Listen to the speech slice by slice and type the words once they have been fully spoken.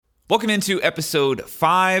Welcome into episode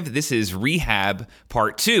 5. This is Rehab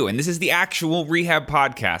Part 2, and this is the actual Rehab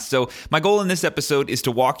podcast. So my goal in this episode is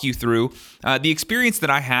to walk you through the experience that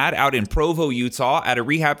I had out in Provo, Utah at a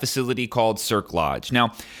rehab facility called Cirque Lodge.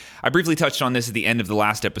 Now, I briefly touched on this at the end of the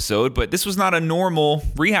last episode, but this was not a normal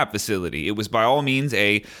rehab facility. It was by all means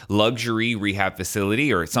a luxury rehab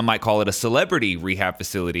facility, or some might call it a celebrity rehab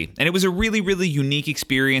facility. And it was a really, really unique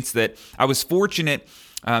experience that I was fortunate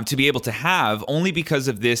to be able to have only because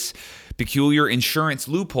of this peculiar insurance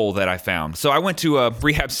loophole that I found. So I went to a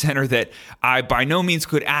rehab center that I by no means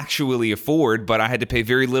could actually afford, but I had to pay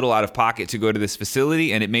very little out of pocket to go to this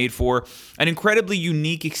facility, and it made for an incredibly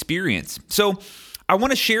unique experience. So I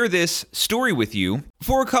want to share this story with you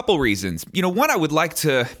for a couple reasons. One, I would like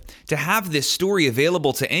to have this story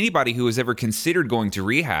available to anybody who has ever considered going to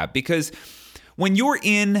rehab, because when you're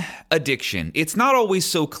in addiction, it's not always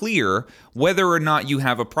so clear whether or not you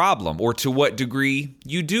have a problem or to what degree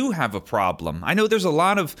you do have a problem. I know there's a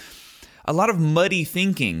lot of muddy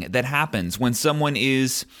thinking that happens when someone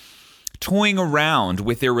is toying around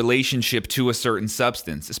with their relationship to a certain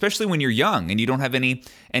substance, especially when you're young and you don't have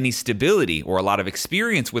any stability or a lot of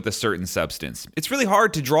experience with a certain substance. It's really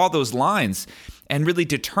hard to draw those lines and really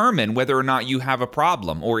determine whether or not you have a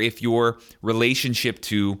problem, or if your relationship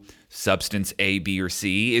to substance A, B, or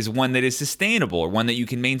C is one that is sustainable or one that you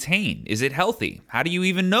can maintain. Is it healthy? How do you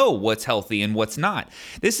even know what's healthy and what's not?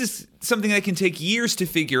 This is something that can take years to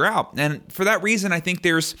figure out. And for that reason, I think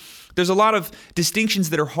there's a lot of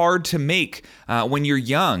distinctions that are hard to make when you're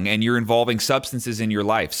young and you're involving substances in your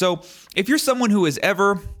life. So if you're someone who has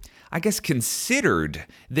ever, considered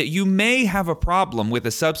that you may have a problem with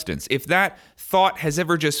a substance, if that thought has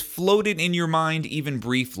ever just floated in your mind even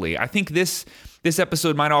briefly, I think this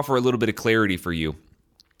episode might offer a little bit of clarity for you.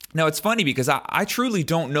 Now, it's funny because I truly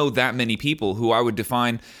don't know that many people who I would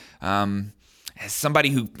define as somebody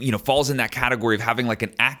who, falls in that category of having like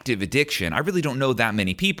an active addiction. I really don't know that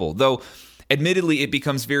many people, though admittedly it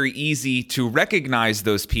becomes very easy to recognize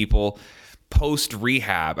those people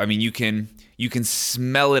post-rehab. I mean, you can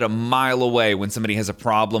smell it a mile away when somebody has a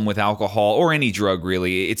problem with alcohol or any drug,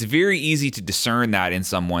 really. It's very easy to discern that in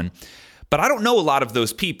someone. But I don't know a lot of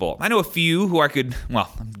those people. I know a few who I'm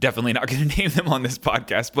definitely not going to name them on this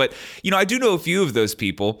podcast, but, I do know a few of those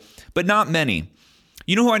people, but not many.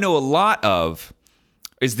 You know who I know a lot of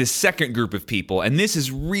is this second group of people, and this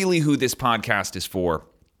is really who this podcast is for.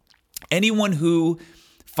 Anyone who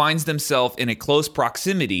finds themselves in a close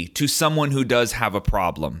proximity to someone who does have a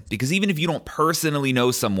problem. Because even if you don't personally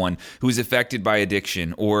know someone who is affected by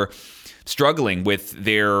addiction or struggling with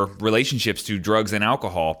their relationships to drugs and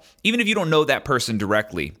alcohol, even if you don't know that person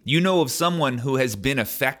directly, you know of someone who has been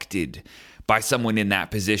affected by someone in that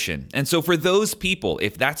position. And so for those people,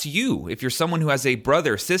 if that's you, if you're someone who has a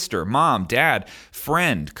brother, sister, mom, dad,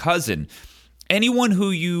 friend, cousin, anyone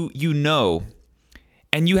who you know,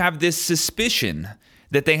 and you have this suspicion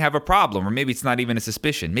that they have a problem, or maybe it's not even a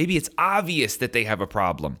suspicion, maybe it's obvious that they have a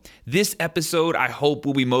problem, this episode, I hope,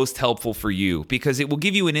 will be most helpful for you, because it will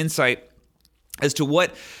give you an insight as to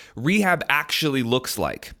what rehab actually looks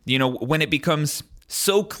like. When it becomes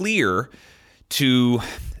so clear to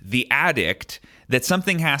the addict that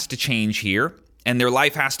something has to change here and their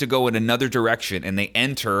life has to go in another direction, and they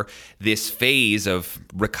enter this phase of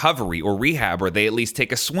recovery or rehab, or they at least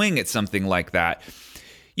take a swing at something like that.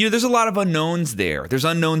 There's a lot of unknowns there. There's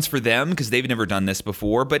unknowns for them because they've never done this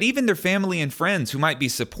before, but even their family and friends who might be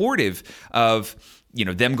supportive of,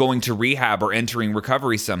 them going to rehab or entering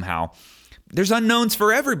recovery somehow. There's unknowns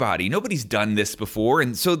for everybody. Nobody's done this before,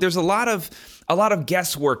 and so there's a lot of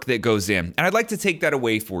guesswork that goes in, and I'd like to take that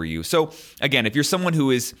away for you. So again, if you're someone who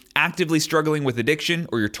is actively struggling with addiction,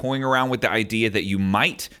 or you're toying around with the idea that you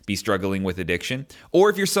might be struggling with addiction, or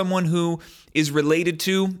if you're someone who is related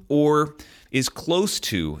to or is close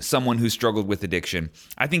to someone who struggled with addiction,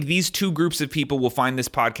 I think these two groups of people will find this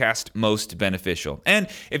podcast most beneficial. And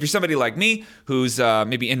if you're somebody like me who's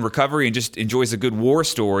maybe in recovery and just enjoys a good war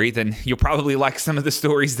story, then you'll probably like some of the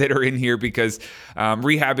stories that are in here, because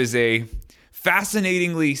rehab is a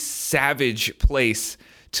fascinatingly savage place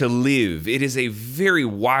to live. It is a very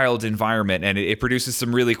wild environment, and it produces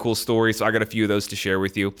some really cool stories. So I got a few of those to share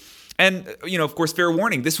with you. And, of course, fair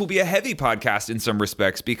warning, this will be a heavy podcast in some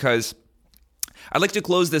respects, because I'd like to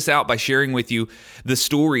close this out by sharing with you the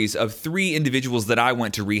stories of 3 individuals that I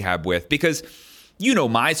went to rehab with, because you know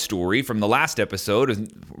my story from the last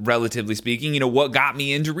episode, relatively speaking, what got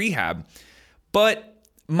me into rehab. But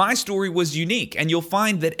my story was unique, and you'll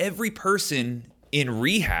find that every person in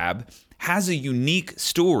rehab has a unique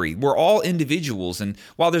story. We're all individuals, and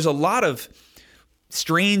while there's a lot of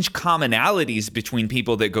strange commonalities between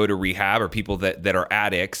people that go to rehab or people that are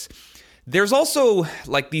addicts, there's also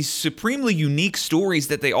like these supremely unique stories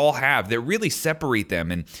that they all have that really separate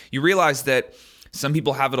them. And you realize that some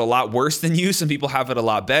people have it a lot worse than you. Some people have it a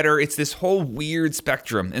lot better. It's this whole weird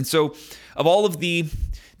spectrum. And so of all of the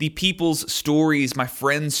people's stories, my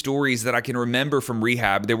friends' stories that I can remember from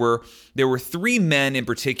rehab, there were three men in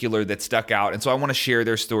particular that stuck out. And so I want to share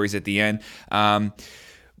their stories at the end.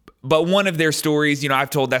 But one of their stories,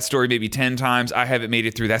 I've told that story maybe 10 times. I haven't made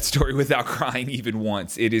it through that story without crying even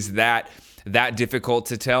once. It is that difficult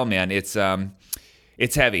to tell, man. It's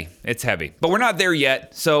heavy. It's heavy. But we're not there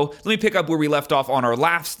yet. So let me pick up where we left off on our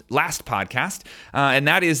last podcast. And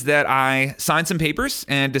that is that I signed some papers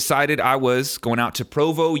and decided I was going out to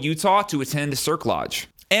Provo, Utah to attend Cirque Lodge.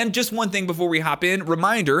 And just one thing before we hop in,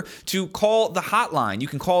 reminder to call the hotline. You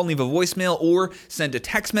can call and leave a voicemail or send a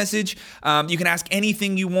text message. You can ask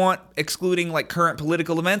anything you want, excluding like current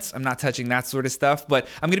political events. I'm not touching that sort of stuff, but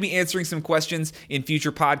I'm going to be answering some questions in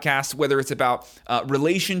future podcasts, whether it's about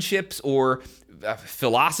relationships or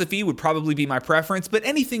philosophy would probably be my preference, but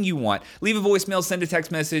anything you want. Leave a voicemail, send a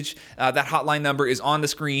text message. That hotline number is on the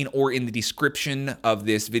screen or in the description of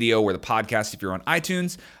this video or the podcast if you're on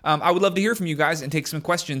iTunes. I would love to hear from you guys and take some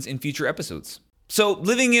questions in future episodes. So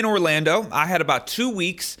living in Orlando, I had about 2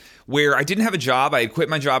 weeks where I didn't have a job. I had quit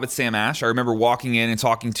my job at Sam Ash. I remember walking in and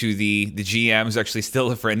talking to the GM, who's actually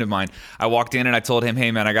still a friend of mine. I walked in and I told him,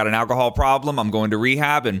 hey man, I got an alcohol problem. I'm going to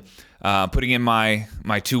rehab and putting in my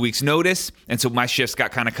 2 weeks notice. And so my shifts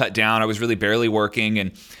got kind of cut down. I was really barely working.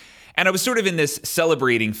 And I was sort of in this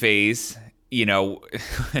celebrating phase,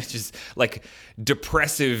 just like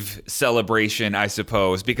depressive celebration, I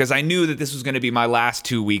suppose, because I knew that this was going to be my last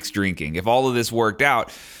 2 weeks drinking. If all of this worked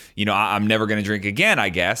out, I'm never going to drink again, I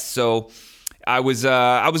guess. So I was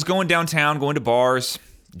going downtown, going to bars,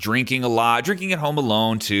 drinking a lot, drinking at home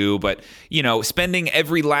alone too, but spending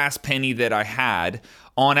every last penny that I had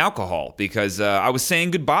on alcohol because I was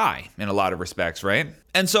saying goodbye in a lot of respects, right?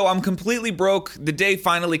 And so I'm completely broke. The day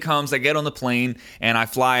finally comes. I get on the plane and I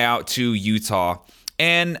fly out to Utah.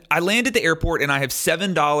 And I land at the airport and I have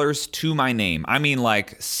 $7 to my name. I mean,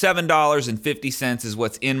 like $7.50 is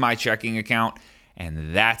what's in my checking account.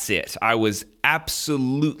 And that's it. I was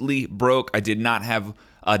absolutely broke. I did not have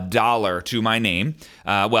 $1 to my name.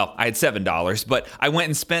 Well, I had $7, but I went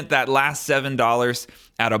and spent that last $7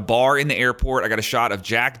 at a bar in the airport. I got a shot of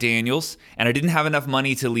Jack Daniels, and I didn't have enough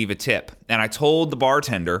money to leave a tip. And I told the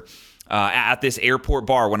bartender at this airport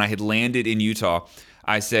bar when I had landed in Utah,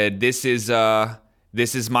 I said, this is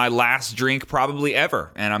my last drink probably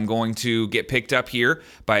ever, and I'm going to get picked up here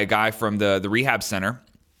by a guy from the rehab center.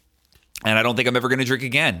 And I don't think I'm ever going to drink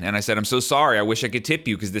again. And I said, I'm so sorry. I wish I could tip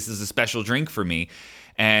you because this is a special drink for me.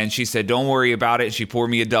 And she said, don't worry about it. And she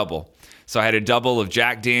poured me a double. So I had a double of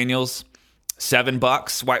Jack Daniels, $7,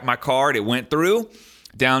 swiped my card. It went through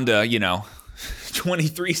down to,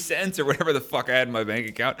 23 cents or whatever the fuck I had in my bank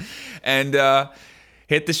account. And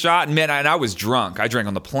hit the shot. And man, I was drunk. I drank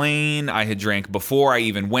on the plane. I had drank before I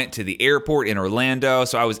even went to the airport in Orlando.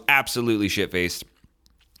 So I was absolutely shit-faced.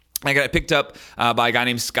 I got picked up by a guy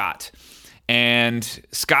named Scott. And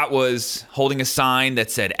Scott was holding a sign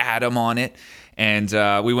that said Adam on it. And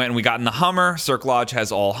we went and we got in the Hummer. Cirque Lodge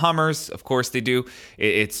has all Hummers. Of course they do.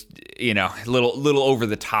 It's, a little over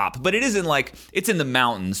the top. But it isn't like, it's in the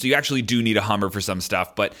mountains. So you actually do need a Hummer for some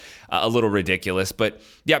stuff, but a little ridiculous. But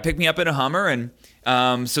yeah, picked me up in a Hummer.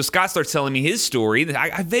 And so Scott starts telling me his story.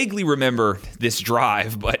 I vaguely remember this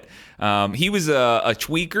drive, but he was a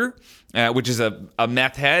tweaker. Which is a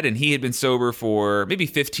meth head, and he had been sober for maybe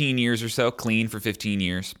 15 years or so, clean for 15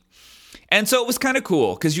 years. And so it was kind of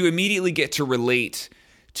cool because you immediately get to relate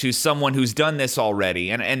to someone who's done this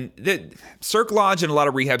already. And the Cirque Lodge and a lot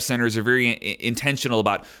of rehab centers are very intentional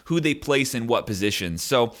about who they place in what positions.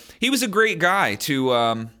 So he was a great guy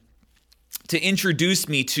to introduce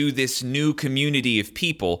me to this new community of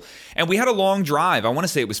people. And we had a long drive. I want to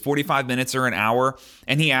say it was 45 minutes or an hour.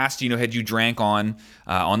 And he asked, had you drank on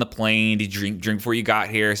the plane? Did you drink before you got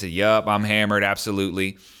here? I said, yup, I'm hammered,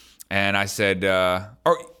 absolutely. And I said,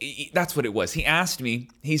 that's what it was. He asked me,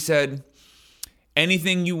 he said,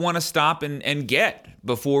 anything you want to stop and get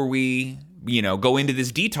before we, go into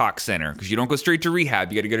this detox center? Because you don't go straight to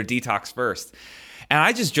rehab. You got to go to detox first. And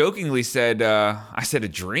I just jokingly said, I said a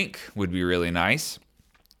drink would be really nice.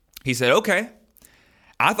 He said, okay.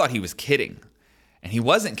 I thought he was kidding. And he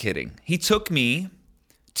wasn't kidding. He took me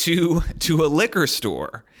to a liquor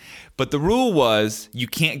store. But the rule was you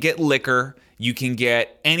can't get liquor. You can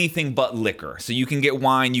get anything but liquor. So you can get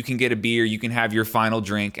wine, you can get a beer, you can have your final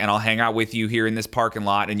drink, and I'll hang out with you here in this parking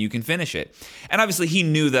lot and you can finish it. And obviously he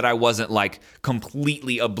knew that I wasn't like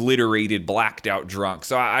completely obliterated, blacked out drunk.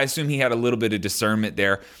 So I assume he had a little bit of discernment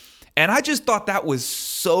there. And I just thought that was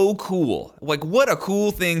so cool. Like, what a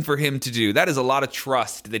cool thing for him to do. That is a lot of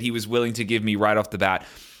trust that he was willing to give me right off the bat,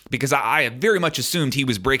 because I very much assumed he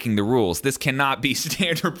was breaking the rules. This cannot be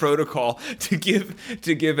standard protocol to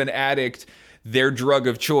give an addict their drug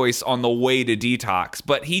of choice on the way to detox.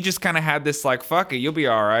 But he just kind of had this like, fuck it, you'll be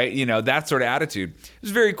all right, that sort of attitude. It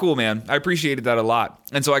was very cool, man. I appreciated that a lot.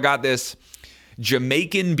 And so I got this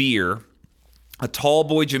Jamaican beer, a tall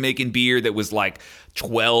boy Jamaican beer that was like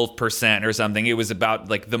 12% or something. It was about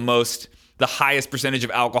like the highest percentage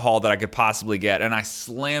of alcohol that I could possibly get. And I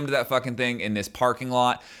slammed that fucking thing in this parking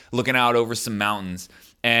lot, looking out over some mountains.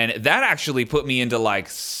 And that actually put me into like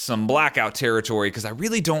some blackout territory, because I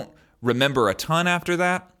really don't remember a ton after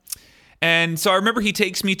that. And so I remember he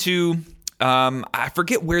takes me to, I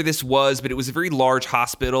forget where this was, but it was a very large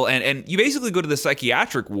hospital. And you basically go to the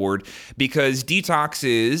psychiatric ward, because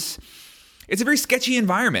detox it's a very sketchy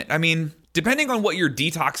environment. I mean, depending on what you're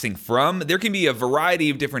detoxing from, there can be a variety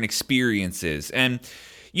of different experiences. And,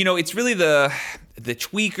 it's really the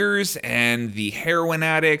tweakers and the heroin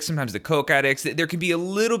addicts, sometimes the coke addicts. There can be a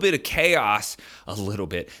little bit of chaos,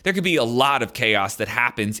 There could be a lot of chaos that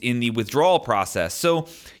happens in the withdrawal process. So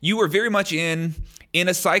you are very much in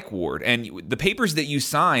a psych ward, and the papers that you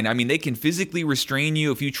sign, I mean, they can physically restrain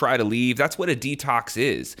you if you try to leave. That's what a detox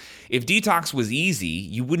is. If detox was easy,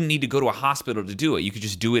 you wouldn't need to go to a hospital to do it. You could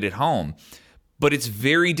just do it at home. But it's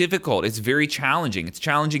very difficult. It's very challenging. It's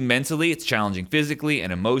challenging mentally. It's challenging physically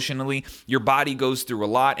and emotionally. Your body goes through a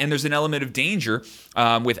lot. And there's an element of danger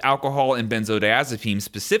with alcohol and benzodiazepines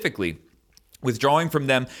specifically. Withdrawing from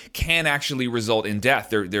them can actually result in death.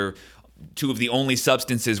 They're two of the only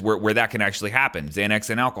substances where that can actually happen, Xanax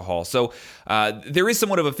and alcohol. So there is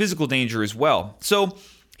somewhat of a physical danger as well. So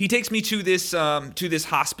he takes me to this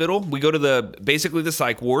hospital. We go to basically the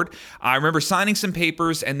psych ward. I remember signing some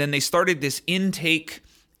papers, and then they started this intake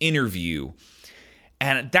interview.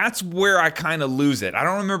 And that's where I kind of lose it. I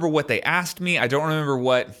don't remember what they asked me. I don't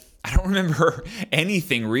remember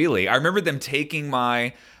anything really. I remember them taking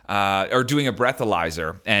my or doing a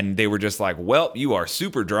breathalyzer, and they were just like, well, you are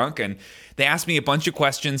super drunk. And they asked me a bunch of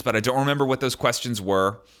questions, but I don't remember what those questions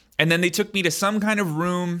were. And then they took me to some kind of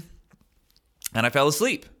room, and I fell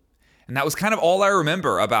asleep. And that was kind of all I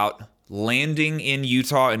remember about landing in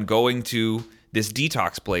Utah and going to this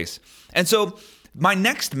detox place. And so my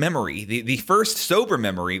next memory, the first sober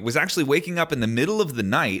memory, was actually waking up in the middle of the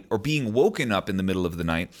night, or being woken up in the middle of the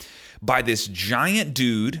night, by this giant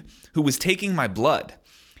dude who was taking my blood.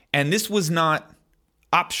 And this was not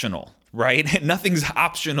optional, right? Nothing's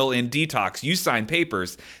optional in detox. You sign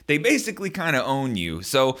papers. They basically kind of own you.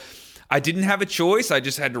 So I didn't have a choice. I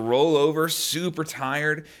just had to roll over, super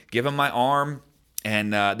tired, give them my arm,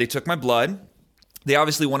 and they took my blood. They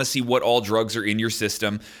obviously want to see what all drugs are in your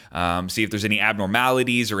system, see if there's any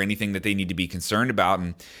abnormalities or anything that they need to be concerned about.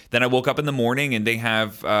 And then I woke up in the morning, and they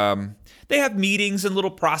have meetings and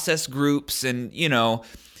little process groups, and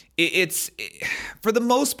it's for the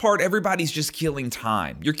most part, everybody's just killing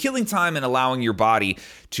time. You're killing time and allowing your body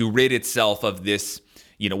to rid itself of this,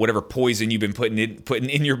 whatever poison you've been putting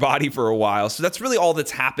in your body for a while. So that's really all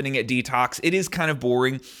that's happening at detox. It is kind of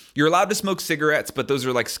boring. You're allowed to smoke cigarettes, but those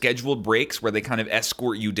are like scheduled breaks where they kind of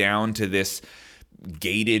escort you down to this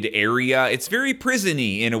gated area. It's very prison-y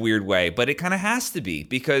in a weird way, but it kind of has to be,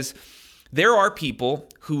 because there are people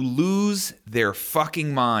who lose their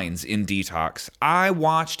fucking minds in detox. I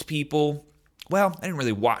watched people, well, I didn't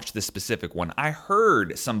really watch this specific one. I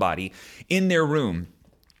heard somebody in their room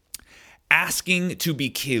asking to be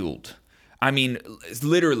killed. I mean,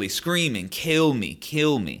 literally screaming, kill me,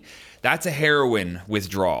 kill me. That's a heroin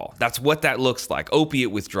withdrawal. That's what that looks like. Opiate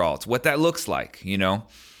withdrawal. It's what that looks like,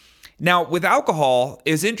 Now, with alcohol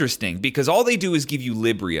is interesting, because all they do is give you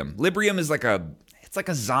Librium. Librium is like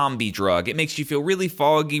a zombie drug. It makes you feel really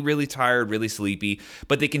foggy, really tired, really sleepy,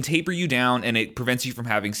 but they can taper you down, and it prevents you from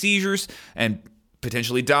having seizures and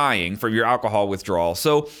potentially dying from your alcohol withdrawal.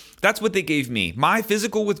 So that's what they gave me. My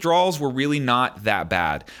physical withdrawals were really not that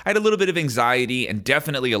bad. I had a little bit of anxiety and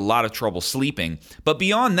definitely a lot of trouble sleeping. But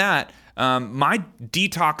beyond that, my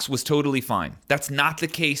detox was totally fine. That's not the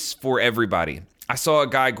case for everybody. I saw a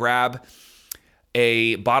guy grab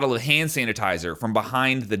a bottle of hand sanitizer from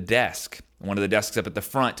behind the desk, one of the desks up at the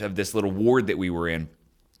front of this little ward that we were in,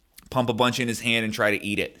 pump a bunch in his hand and try to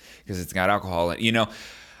eat it because it's got alcohol in it.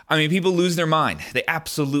 I mean, people lose their mind. They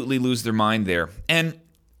absolutely lose their mind there. And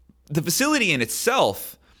the facility in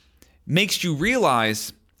itself makes you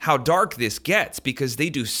realize how dark this gets because they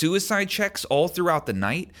do suicide checks all throughout the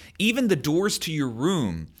night. Even the doors to your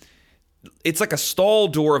room, it's like a stall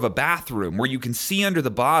door of a bathroom where you can see under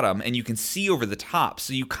the bottom and you can see over the top.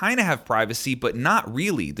 So you kind of have privacy, but not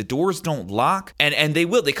really. The doors don't lock, and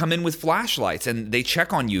they come in with flashlights and they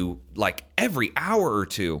check on you like every hour or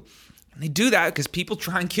two. And they do that because people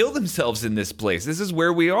try and kill themselves in this place. This is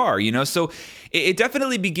where we are, So it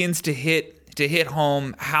definitely begins to hit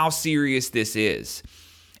home how serious this is.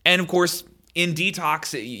 And of course, in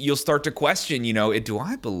detox, you'll start to question, do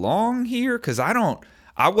I belong here? Because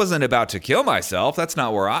I wasn't about to kill myself. That's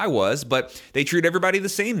not where I was. But they treat everybody the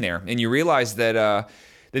same there. And you realize that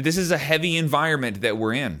this is a heavy environment that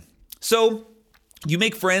we're in. So you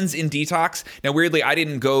make friends in detox. Now, weirdly, I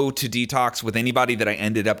didn't go to detox with anybody that I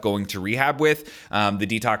ended up going to rehab with. The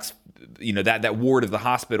detox, that ward of the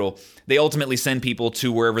hospital, they ultimately send people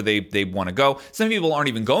to wherever they want to go. Some people aren't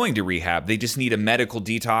even going to rehab. They just need a medical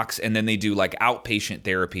detox, and then they do like outpatient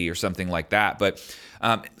therapy or something like that. But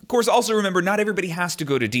of course, also remember, not everybody has to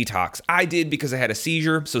go to detox. I did because I had a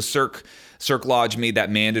seizure, so Circ Lodge made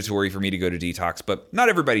that mandatory for me to go to detox, but not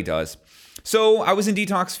everybody does. So I was in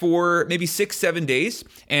detox for maybe 6-7 days,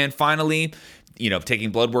 and finally, taking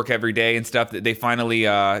blood work every day and stuff, that they finally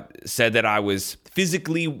said that I was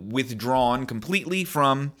physically withdrawn completely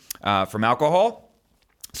from alcohol.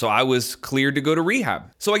 So I was cleared to go to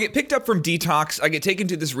rehab. So I get picked up from detox. I get taken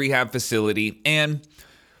to this rehab facility. And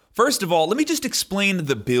first of all, let me just explain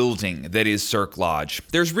the building that is Circ Lodge.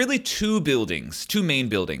 There's really two main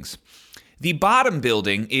buildings. The bottom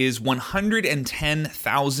building is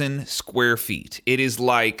 110,000 square feet. It is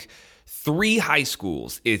like 3 high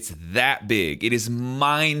schools. It's that big. It is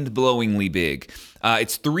mind-blowingly big.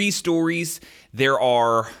 It's 3 stories. There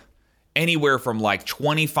are anywhere from like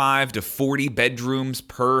 25 to 40 bedrooms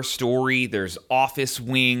per story. There's office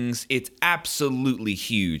wings. It's absolutely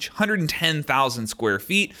huge. 110,000 square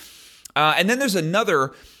feet. And then there's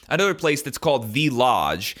another place that's called The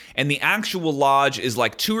Lodge, and the actual lodge is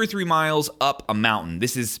like 2 or 3 miles up a mountain.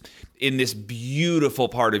 This is in this beautiful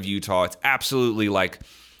part of Utah. It's absolutely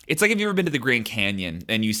it's like if you've ever been to the Grand Canyon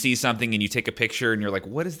and you see something and you take a picture and you're like,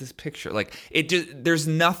 what is this picture? There's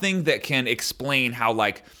nothing that can explain how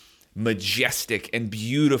majestic and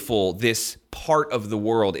beautiful this part of the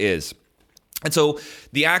world is. And so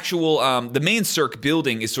the actual, the main Circ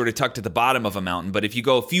building is sort of tucked at the bottom of a mountain, but if you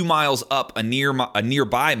go a few miles up a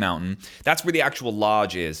nearby mountain, that's where the actual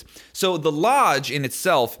lodge is. So the lodge in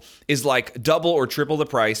itself is like double or triple the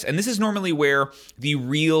price, and this is normally where the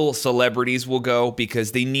real celebrities will go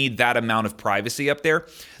because they need that amount of privacy up there.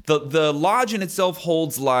 The lodge in itself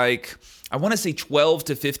holds I want to say 12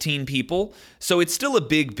 to 15 people. So it's still a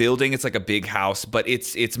big building. It's like a big house, but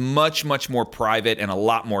it's much, much more private and a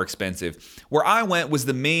lot more expensive. Where I went was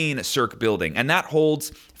the main Circ building, and that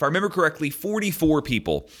holds, if I remember correctly, 44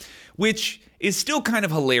 people, which is still kind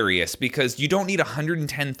of hilarious because you don't need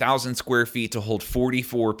 110,000 square feet to hold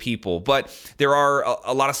 44 people. But there are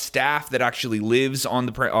a lot of staff that actually lives on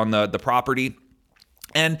the property.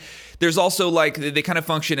 And there's also they kind of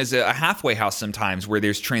function as a halfway house sometimes where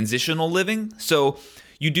there's transitional living. So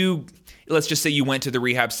you do, let's just say you went to the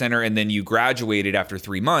rehab center and then you graduated after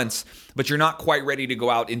 3 months, but you're not quite ready to go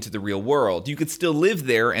out into the real world. You could still live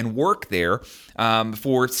there and work there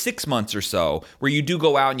for 6 months or so, where you do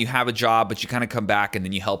go out and you have a job, but you kind of come back and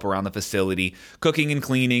then you help around the facility, cooking and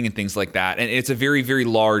cleaning and things like that. And it's a very, very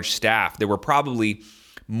large staff. There were probably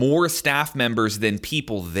more staff members than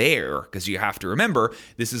people there, because you have to remember,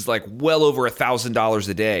 this is well over $1,000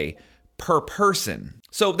 a day per person.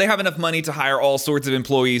 So they have enough money to hire all sorts of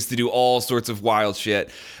employees to do all sorts of wild shit.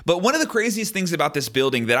 But one of the craziest things about this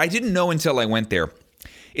building that I didn't know until I went there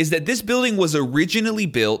is that this building was originally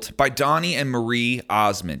built by Donnie and Marie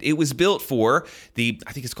Osmond. It was built for I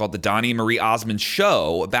think it's called the Donnie and Marie Osmond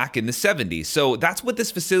Show back in the 70s. So that's what this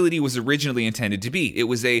facility was originally intended to be. It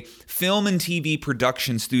was a film and TV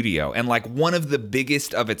production studio, and one of the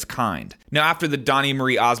biggest of its kind. Now, after the Donnie and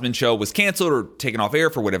Marie Osmond Show was canceled or taken off air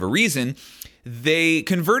for whatever reason, they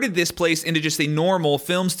converted this place into just a normal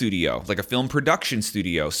film studio, like a film production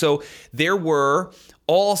studio. So there were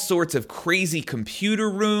all sorts of crazy computer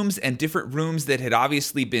rooms and different rooms that had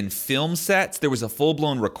obviously been film sets. There was a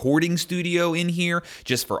full-blown recording studio in here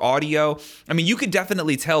just for audio. I mean, you could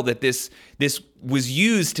definitely tell that this was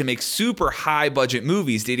used to make super high-budget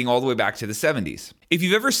movies dating all the way back to the 70s. If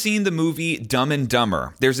you've ever seen the movie Dumb and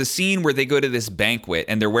Dumber, there's a scene where they go to this banquet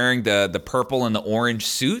and they're wearing the purple and the orange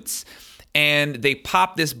suits, and they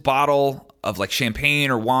pop this bottle like champagne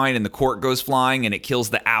or wine, and the cork goes flying and it kills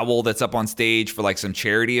the owl that's up on stage for like some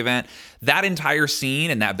charity event. That entire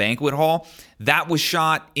scene in that banquet hall, that was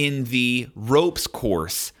shot in the ropes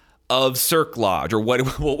course of Cirque Lodge, or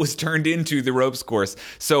what was turned into the ropes course.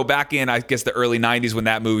 So back in, I guess, the early 90s when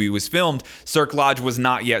that movie was filmed, Cirque Lodge was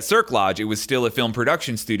not yet Cirque Lodge. It was still a film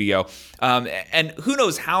production studio. And who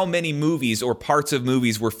knows how many movies or parts of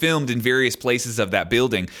movies were filmed in various places of that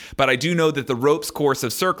building. But I do know that the ropes course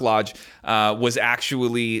of Cirque Lodge was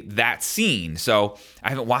actually that scene. So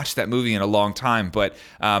I haven't watched that movie in a long time, but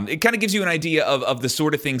it kind of gives you an idea of the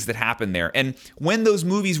sort of things that happen there. And when those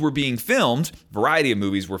movies were being filmed, variety of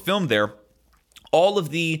movies were filmed there, all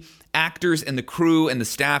of the actors and the crew and the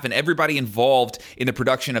staff and everybody involved in the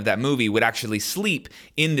production of that movie would actually sleep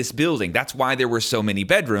in this building. That's why there were so many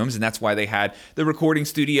bedrooms, and that's why they had the recording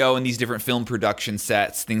studio and these different film production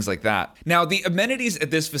sets, things like that. Now, the amenities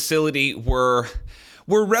at this facility were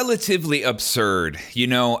relatively absurd.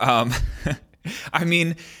 I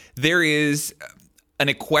mean, there is an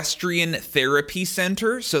equestrian therapy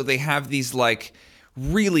center, so they have these like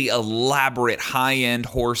really elaborate high-end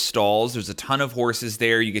horse stalls. There's a ton of horses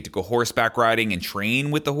there. You get to go horseback riding and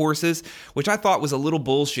train with the horses, which I thought was a little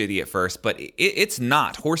bullshitty at first, but it's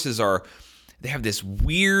not. They have this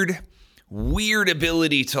weird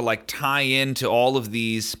ability to like tie into all of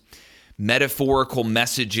these metaphorical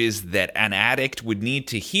messages that an addict would need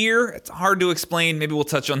to hear. It's hard to explain. Maybe we'll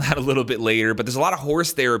touch on that a little bit later, but there's a lot of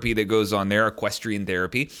horse therapy that goes on there, equestrian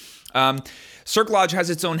therapy. Cirque Lodge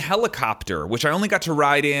has its own helicopter, which I only got to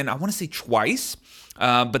ride in, I want to say twice,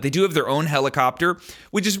 but they do have their own helicopter,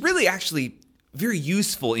 which is really actually very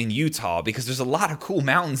useful in Utah because there's a lot of cool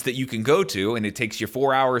mountains that you can go to, and it takes you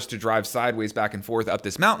 4 hours to drive sideways back and forth up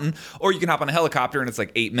this mountain, or you can hop on a helicopter and it's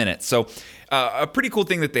like 8 minutes. So a pretty cool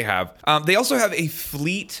thing that they have. They also have a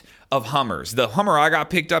fleet of Hummers. The Hummer I got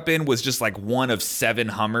picked up in was just like one of 7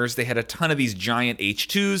 Hummers. They had a ton of these giant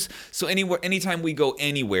H2s. So anytime we go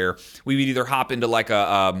anywhere, we would either hop into like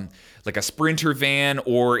a Sprinter van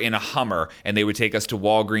or in a Hummer, and they would take us to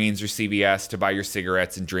Walgreens or CVS to buy your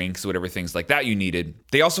cigarettes and drinks, whatever things like that you needed.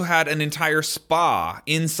 They also had an entire spa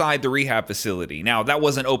inside the rehab facility. Now, that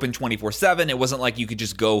wasn't open 24/7. It wasn't like you could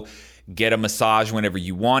just go get a massage whenever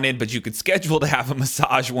you wanted, but you could schedule to have a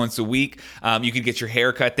massage once a week. You could get your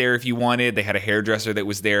hair cut there if you wanted. They had a hairdresser that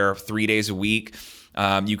was there 3 days a week.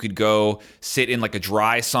 You could go sit in like a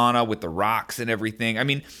dry sauna with the rocks and everything. I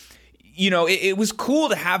mean, it was cool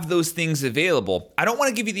to have those things available. I don't want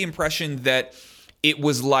to give you the impression that it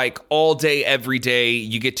was like all day, every day,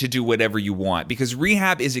 you get to do whatever you want, because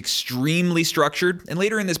rehab is extremely structured. And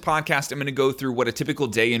later in this podcast, I'm going to go through what a typical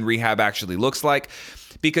day in rehab actually looks like.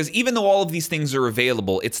 Because even though all of these things are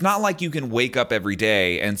available, it's not like you can wake up every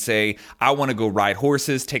day and say, I want to go ride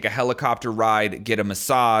horses, take a helicopter ride, get a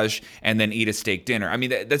massage, and then eat a steak dinner. I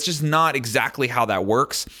mean, that's just not exactly how that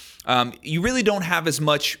works. You really don't have as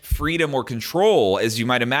much freedom or control as you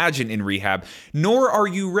might imagine in rehab, nor are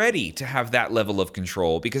you ready to have that level of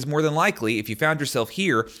control, because more than likely, if you found yourself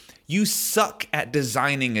here, you suck at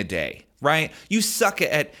designing a day, right? You suck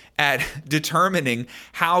at determining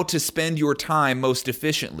how to spend your time most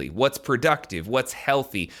efficiently, what's productive, what's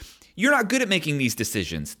healthy. You're not good at making these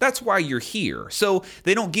decisions. That's why you're here. So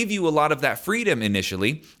they don't give you a lot of that freedom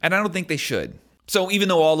initially, and I don't think they should. So even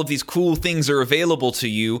though all of these cool things are available to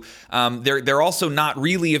you, they're also not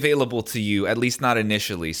really available to you, at least not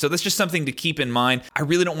initially. So that's just something to keep in mind. I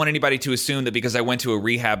really don't want anybody to assume that because I went to a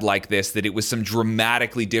rehab like this, that it was some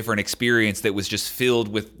dramatically different experience that was just filled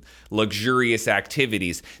with luxurious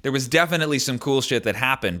activities. There was definitely some cool shit that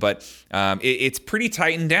happened, but it's pretty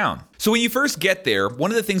tightened down. So when you first get there,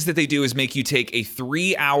 one of the things that they do is make you take a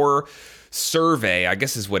 3-hour survey, I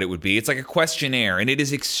guess is what it would be. It's like a questionnaire, and it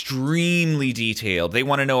is extremely detailed. They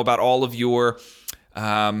want to know about all of your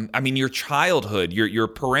your childhood, your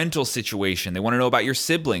parental situation. They want to know about your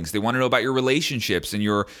siblings. They want to know about your relationships and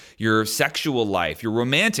your sexual life, your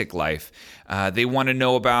romantic life. They want to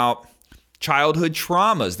know about childhood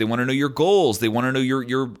traumas. They want to know your goals. They want to know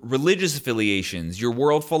your religious affiliations, your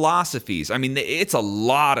world philosophies. I mean, it's a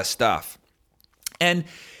lot of stuff. And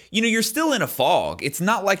you're still in a fog. It's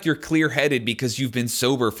not like you're clear-headed because you've been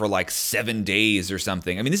sober for like 7 days or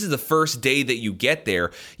something. I mean, this is the first day that you get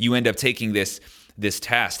there. You end up taking this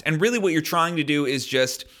test. And really what you're trying to do is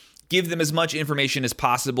just give them as much information as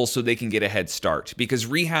possible so they can get a head start. Because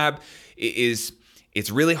rehab it's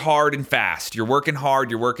really hard and fast. You're working hard,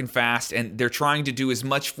 you're working fast, and they're trying to do as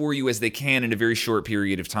much for you as they can in a very short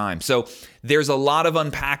period of time. So there's a lot of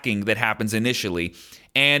unpacking that happens initially,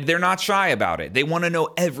 and they're not shy about it. They want to know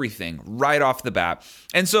everything right off the bat.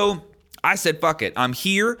 And so I said, fuck it. I'm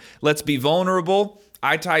here. Let's be vulnerable.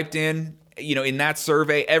 I typed in, in that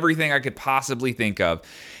survey, everything I could possibly think of.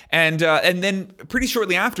 And then pretty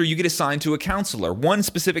shortly after, you get assigned to a counselor, one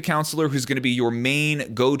specific counselor who's going to be your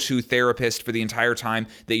main go-to therapist for the entire time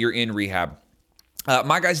that you're in rehab.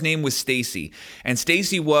 My guy's name was Stacy, and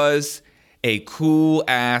Stacy was a cool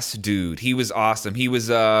ass dude. He was awesome. He was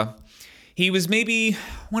maybe,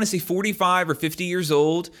 I want to say 45 or 50 years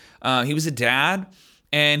old. He was a dad.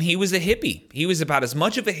 And he was a hippie. He was about as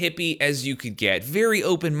much of a hippie as you could get. Very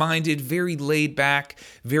open-minded, very laid back,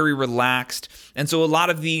 very relaxed. And so a lot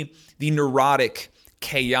of the neurotic,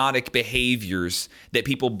 chaotic behaviors that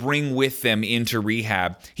people bring with them into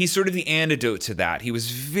rehab, he's sort of the antidote to that. He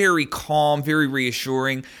was very calm, very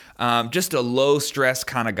reassuring, just a low-stress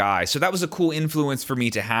kind of guy. So that was a cool influence for me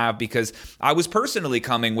to have, because I was personally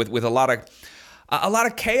coming with a lot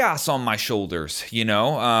of chaos on my shoulders,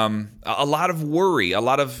 a lot of worry, a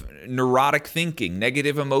lot of neurotic thinking,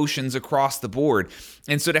 negative emotions across the board.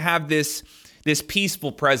 And so to have this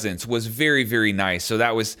peaceful presence was very, very nice. So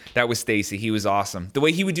that was Stacy. He was awesome. The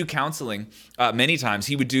way he would do counseling, many times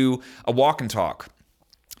he would do a walk and talk.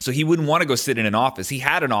 So he wouldn't want to go sit in an office. He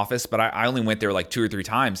had an office, but I only went there like 2 or 3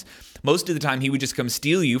 times. Most of the time, he would just come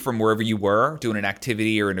steal you from wherever you were, doing an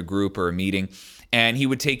activity or in a group or a meeting. And he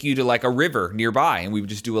would take you to like a river nearby, and we would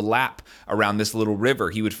just do a lap around this little river.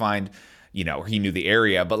 He would find, he knew the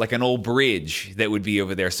area, but like an old bridge that would be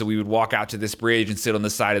over there. So we would walk out to this bridge and sit on the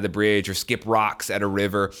side of the bridge or skip rocks at a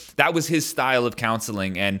river. That was his style of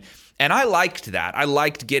counseling. And I liked that. I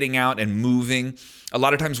liked getting out and moving. A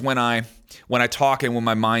lot of times when I talk and when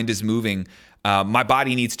my mind is moving, my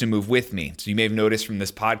body needs to move with me. So you may have noticed from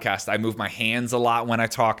this podcast, I move my hands a lot when I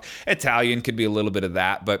talk. Italian could be a little bit of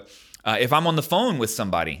that. But if I'm on the phone with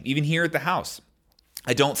somebody, even here at the house,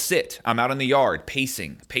 I don't sit. I'm out in the yard,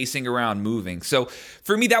 pacing around, moving. So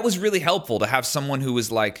for me, that was really helpful to have someone who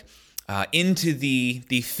was like into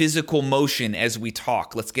the physical motion as we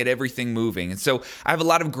talk. Let's get everything moving. And so I have a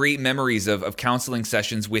lot of great memories of counseling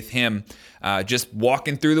sessions with him, just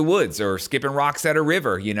walking through the woods or skipping rocks at a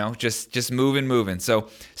river, just moving. So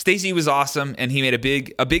Stacy was awesome, and he made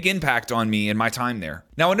a big impact on me in my time there.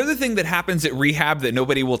 Now, another thing that happens at rehab that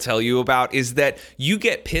nobody will tell you about is that you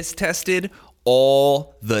get piss tested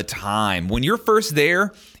all the time. When you're first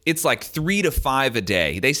there, it's like 3 to 5 a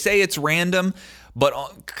day. They say it's random, but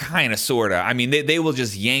kind of, sort of. I mean, they will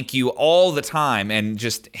just yank you all the time and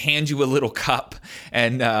just hand you a little cup.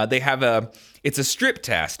 And they have it's a strip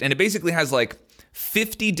test. And it basically has like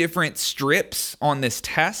 50 different strips on this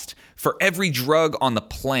test for every drug on the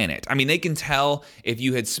planet. I mean, they can tell if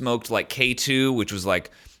you had smoked like K2, which was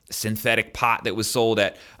like synthetic pot that was sold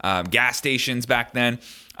at gas stations back then.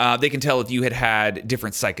 They can tell if you had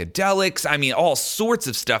different psychedelics. I mean, all sorts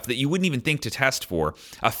of stuff that you wouldn't even think to test for.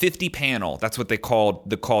 A 50 panel, that's what they called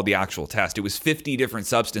the actual test. It was 50 different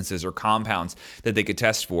substances or compounds that they could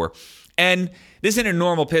test for. And this isn't a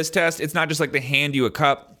normal piss test. It's not just like they hand you a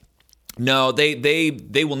cup. No,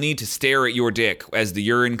 they will need to stare at your dick as the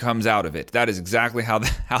urine comes out of it. That is exactly how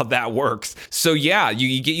that works. So yeah,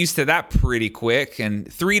 you get used to that pretty quick,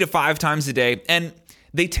 and 3 to 5 times a day. And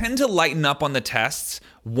they tend to lighten up on the tests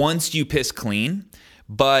once you piss clean,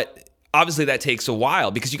 but obviously that takes a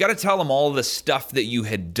while because you got to tell them all the stuff that you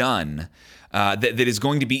had done that is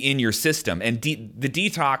going to be in your system. And the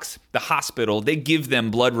detox, the hospital, they give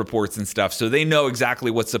them blood reports and stuff, so they know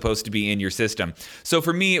exactly what's supposed to be in your system. So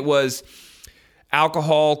for me, it was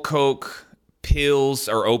alcohol, coke, pills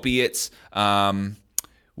or opiates,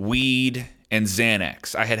 weed, and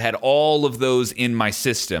Xanax. I had all of those in my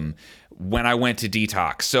system when I went to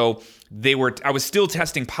detox. So I was still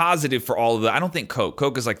testing positive for all of the, I don't think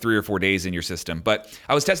Coke is like 3 or 4 days in your system, but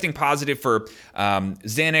I was testing positive for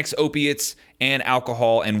Xanax, opiates, and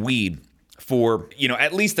alcohol and weed for,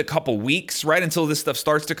 at least a couple weeks, right? Until this stuff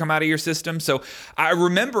starts to come out of your system. So I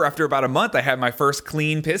remember after about a month, I had my first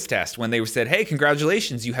clean piss test when they said, hey,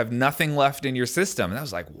 congratulations, you have nothing left in your system. And I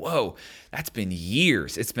was like, whoa, that's been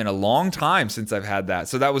years. It's been a long time since I've had that.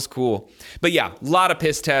 So that was cool. But yeah, a lot of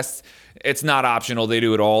piss tests. It's not optional. They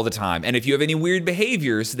do it all the time. And if you have any weird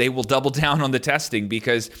behaviors, they will double down on the testing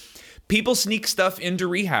because people sneak stuff into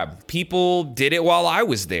rehab. People did it while I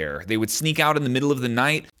was there. They would sneak out in the middle of the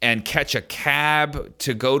night and catch a cab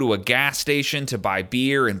to go to a gas station to buy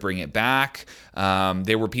beer and bring it back.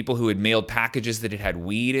 There were people who had mailed packages that had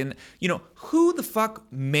weed in. Who the fuck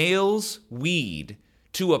mails weed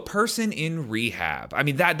to a person in rehab? I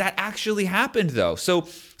mean, that actually happened, though. So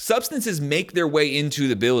substances make their way into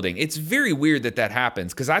the building. It's very weird that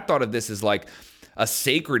happens because I thought of this as like a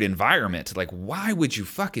sacred environment. Like, why would you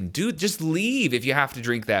fucking do it? Just leave if you have to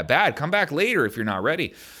drink that bad. Come back later if you're not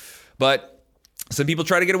ready. But Some people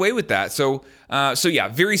try to get away with that. So yeah,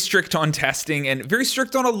 very strict on testing and very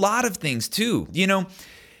strict on a lot of things too.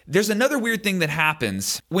 There's another weird thing that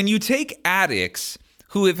happens when you take addicts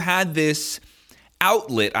who have had this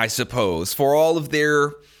outlet, I suppose, for all of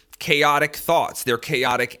their chaotic thoughts, their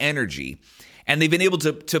chaotic energy, and they've been able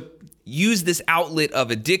to use this outlet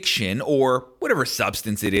of addiction or whatever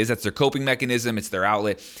substance it is. That's their coping mechanism. It's their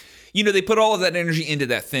outlet. They put all of that energy into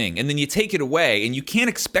that thing, and then you take it away, and you can't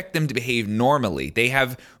expect them to behave normally. They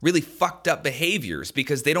have really fucked up behaviors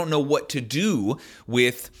because they don't know what to do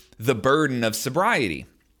with the burden of sobriety.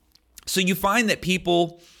 So you find that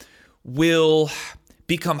people will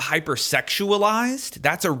become hypersexualized.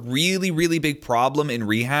 That's a really, really big problem in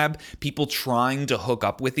rehab. People trying to hook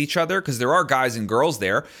up with each other, because there are guys and girls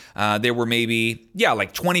there. There were maybe,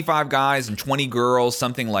 like 25 guys and 20 girls,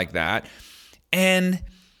 something like that. And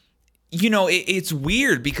it's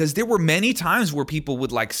weird because there were many times where people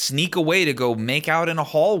would like sneak away to go make out in a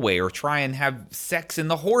hallway or try and have sex in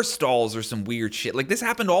the horse stalls or some weird shit. Like this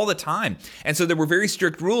happened all the time. And so there were very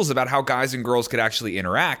strict rules about how guys and girls could actually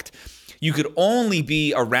interact. You could only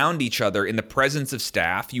be around each other in the presence of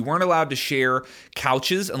staff. You weren't allowed to share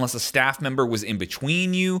couches unless a staff member was in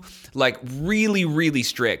between you. Like really, really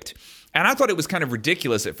strict. And I thought it was kind of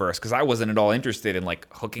ridiculous at first because I wasn't at all interested in like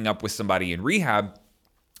hooking up with somebody in rehab.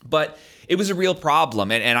 But it was a real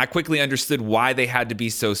problem, and I quickly understood why they had to be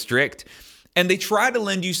so strict. And they try to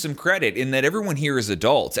lend you some credit in that everyone here is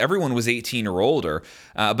adults. Everyone was 18 or older.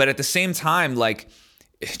 But at the same time, like,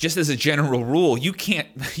 just as a general rule, you can't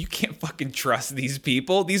fucking trust these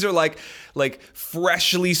people. These are like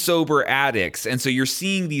freshly sober addicts. And so you're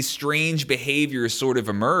seeing these strange behaviors sort of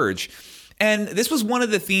emerge. And this was one of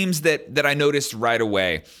the themes that I noticed right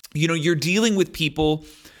away. You're dealing with people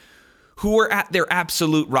who are at their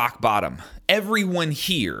absolute rock bottom. Everyone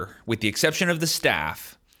here, with the exception of the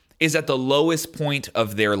staff, is at the lowest point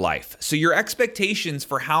of their life. So your expectations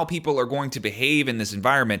for how people are going to behave in this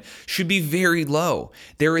environment should be very low.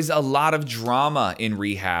 There is a lot of drama in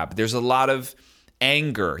rehab. There's a lot of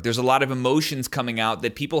anger. There's a lot of emotions coming out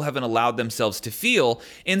that people haven't allowed themselves to feel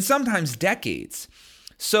in sometimes decades.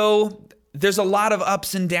 So there's a lot of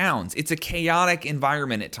ups and downs. It's a chaotic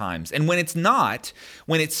environment at times. And when it's not,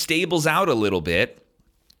 when it stables out a little bit,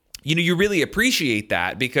 you really appreciate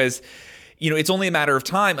that because, it's only a matter of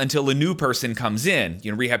time until a new person comes in.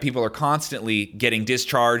 Rehab people are constantly getting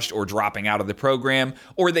discharged or dropping out of the program,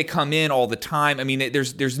 or they come in all the time. I mean,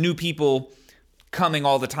 there's new people coming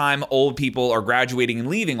all the time. Old people are graduating and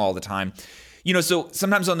leaving all the time. So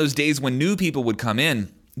sometimes on those days when new people would come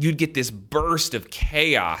in, you'd get this burst of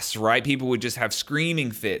chaos, right? People would just have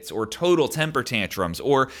screaming fits or total temper tantrums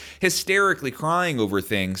or hysterically crying over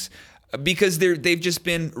things because they've just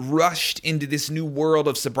been rushed into this new world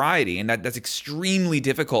of sobriety, and that's extremely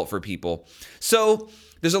difficult for people. So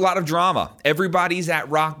there's a lot of drama. Everybody's at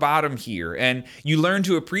rock bottom here, and you learn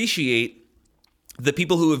to appreciate the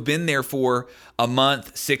people who have been there for a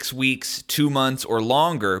month, 6 weeks, 2 months, or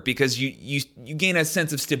longer, because you gain a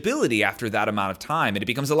sense of stability after that amount of time, and it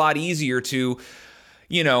becomes a lot easier to,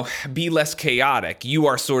 be less chaotic. You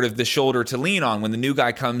are sort of the shoulder to lean on. When the new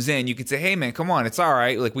guy comes in, you can say, hey man, come on, it's all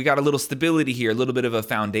right. Like we got a little stability here, a little bit of a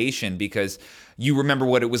foundation because you remember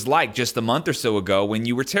what it was like just a month or so ago when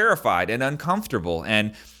you were terrified and uncomfortable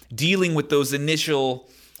and dealing with those initial,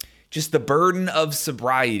 just the burden of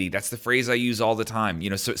sobriety. That's the phrase I use all the time.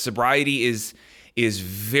 So sobriety is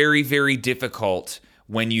very, very difficult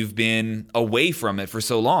when you've been away from it for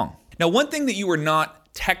so long. Now, one thing that you are not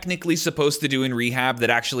technically supposed to do in rehab that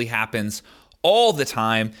actually happens all the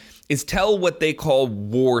time is tell what they call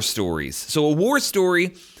war stories. So a war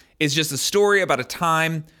story is just a story about a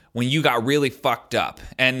time when you got really fucked up.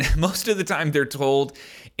 And most of the time they're told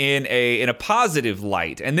in a positive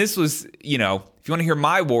light. And this was, if you want to hear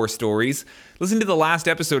my war stories, listen to the last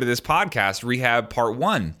episode of this podcast, Rehab Part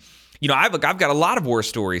 1. I've got a lot of war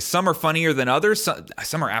stories. Some are funnier than others.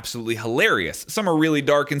 Some are absolutely hilarious. Some are really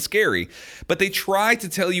dark and scary. But they try to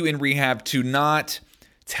tell you in rehab to not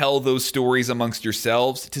tell those stories amongst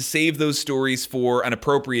yourselves, to save those stories for an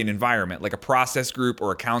appropriate environment, like a process group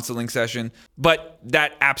or a counseling session. But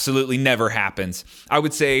that absolutely never happens. I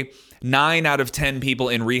would say 9 out of 10 people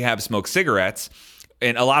in rehab smoke cigarettes.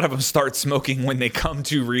 And a lot of them start smoking when they come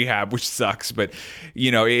to rehab, which sucks. But,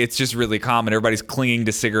 it's just really common. Everybody's clinging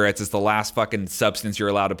to cigarettes. It's the last fucking substance you're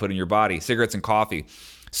allowed to put in your body. Cigarettes and coffee.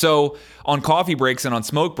 So on coffee breaks and on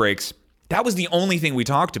smoke breaks, that was the only thing we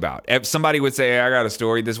talked about. If somebody would say, hey, I got a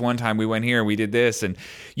story. This one time we went here and we did this. And,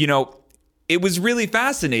 it was really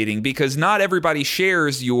fascinating because not everybody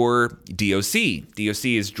shares your DOC. DOC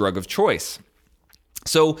is drug of choice.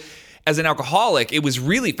 So as an alcoholic, it was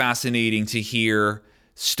really fascinating to hear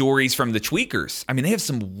stories from the tweakers. I mean, they have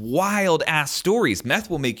some wild ass stories. Meth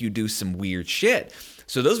will make you do some weird shit.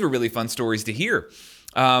 So those were really fun stories to hear.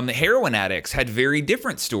 Heroin addicts had very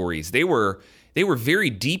different stories. They were very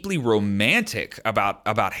deeply romantic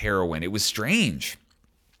about heroin. It was strange.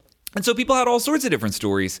 And so people had all sorts of different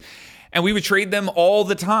stories. And we would trade them all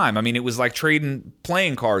the time. I mean, it was like trading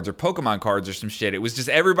playing cards or Pokemon cards or some shit. It was just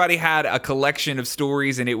everybody had a collection of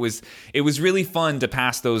stories, and it was really fun to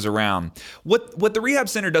pass those around. What the rehab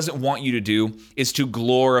center doesn't want you to do is to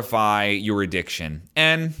glorify your addiction.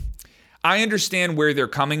 And I understand where they're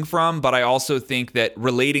coming from, but I also think that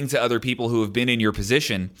relating to other people who have been in your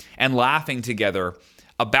position and laughing together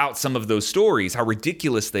about some of those stories, how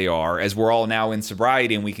ridiculous they are, as we're all now in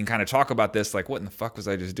sobriety and we can kind of talk about this like, what in the fuck was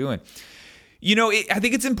I just doing? I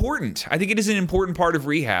think it's important. I think it is an important part of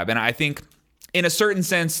rehab. And I think in a certain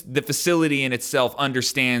sense, the facility in itself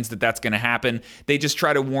understands that that's going to happen. They just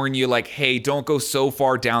try to warn you like, hey, don't go so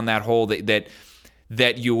far down that hole that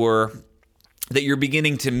you're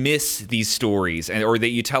beginning to miss these stories, or that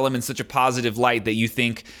you tell them in such a positive light that you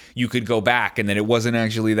think you could go back and that it wasn't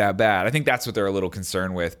actually that bad. I think that's what they're a little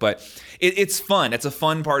concerned with. But it's fun. It's a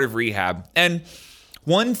fun part of rehab. And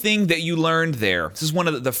one thing that you learned there, this is one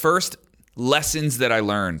of the first lessons that I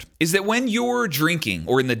learned, is that when you're drinking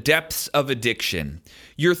or in the depths of addiction,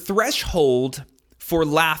 your threshold for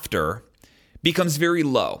laughter becomes very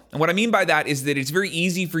low. And what I mean by that is that it's very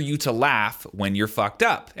easy for you to laugh when you're fucked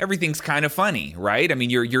up. Everything's kind of funny, right? I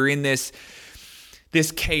mean, you're in this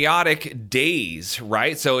chaotic daze,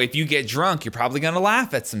 right? So if you get drunk, you're probably going to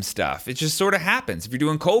laugh at some stuff. It just sort of happens. If you're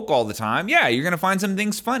doing coke all the time, yeah, you're going to find some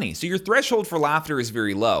things funny. So your threshold for laughter is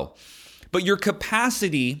very low. But your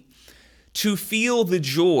capacity to feel the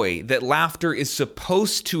joy that laughter is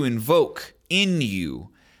supposed to invoke in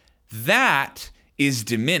you, that is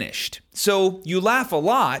diminished. So you laugh a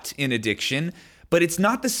lot in addiction, but it's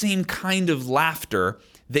not the same kind of laughter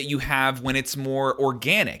that you have when it's more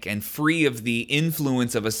organic and free of the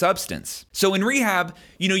influence of a substance. So in rehab,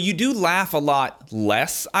 you do laugh a lot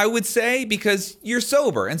less, I would say, because you're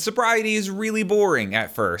sober and sobriety is really boring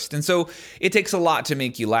at first. And so it takes a lot to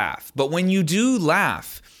make you laugh. But when you do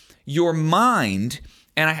laugh, your mind,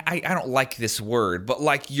 and I don't like this word, but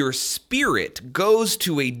like your spirit goes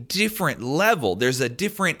to a different level. There's a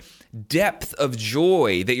different depth of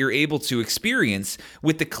joy that you're able to experience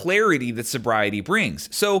with the clarity that sobriety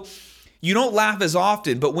brings. So you don't laugh as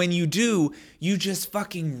often, but when you do, you just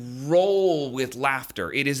fucking roll with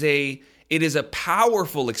laughter. It is a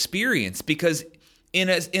powerful experience because in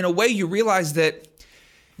a way you realize that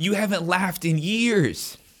you haven't laughed in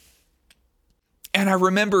years. And I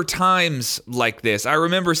remember times like this. I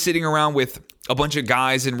remember sitting around with a bunch of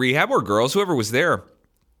guys in rehab or girls, whoever was there,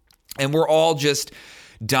 and we're all just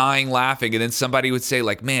dying laughing. And then somebody would say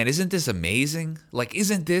like, man, isn't this amazing? Like,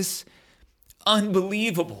 isn't this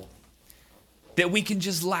unbelievable that we can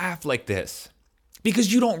just laugh like this?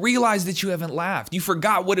 Because you don't realize that you haven't laughed. You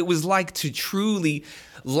forgot what it was like to truly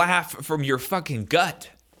laugh from your fucking gut.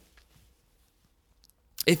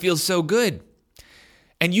 It feels so good.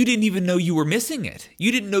 And you didn't even know you were missing it.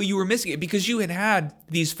 You didn't know you were missing it because you had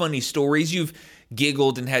these funny stories. You've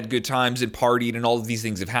giggled and had good times and partied and all of these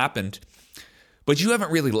things have happened. But you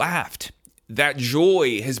haven't really laughed. That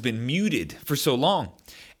joy has been muted for so long.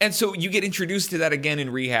 And so you get introduced to that again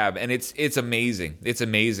in rehab, and it's amazing. It's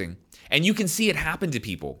amazing. And you can see it happen to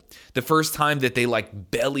people. The first time that they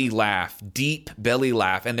like belly laugh, deep belly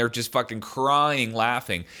laugh, and they're just fucking crying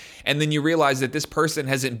laughing. And then you realize that this person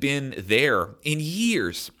hasn't been there in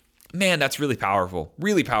years. Man, that's really powerful,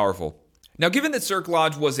 really powerful. Now, given that Circ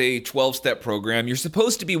Lodge was a 12-step program, you're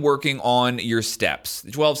supposed to be working on your steps,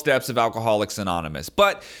 the 12 steps of Alcoholics Anonymous.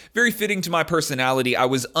 But very fitting to my personality, I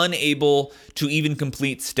was unable to even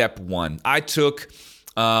complete step 1. I took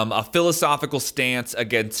a philosophical stance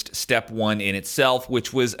against step 1 in itself,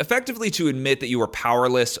 which was effectively to admit that you were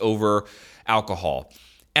powerless over alcohol.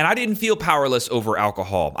 And I didn't feel powerless over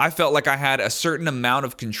alcohol. I felt like I had a certain amount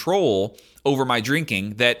of control over my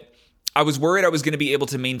drinking that I was worried I was going to be able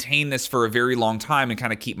to maintain this for a very long time and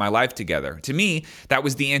kind of keep my life together. To me, that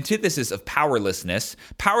was the antithesis of powerlessness.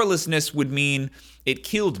 Powerlessness would mean it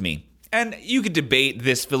killed me. And you could debate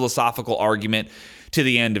this philosophical argument to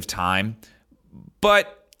the end of time,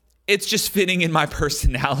 but it's just fitting in my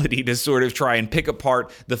personality to sort of try and pick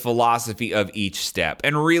apart the philosophy of each step.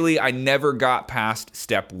 And really, I never got past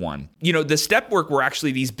step 1. The step work were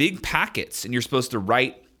actually these big packets, and you're supposed to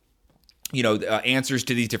write answers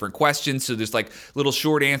to these different questions. So there's like little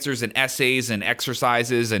short answers and essays and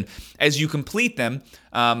exercises. And as you complete them,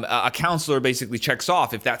 a counselor basically checks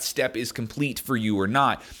off if that step is complete for you or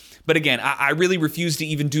not. But again, I really refused to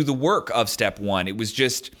even do the work of step one. It was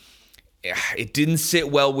just, it didn't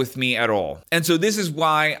sit well with me at all. And so this is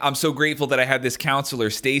why I'm so grateful that I had this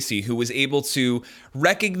counselor, Stacy, who was able to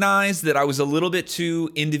recognize that I was a little bit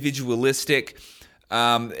too individualistic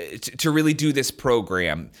to really do this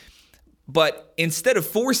program. But instead of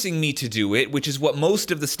forcing me to do it, which is what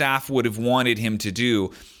most of the staff would have wanted him to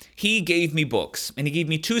do, he gave me books, and he gave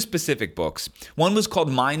me 2 specific books. One was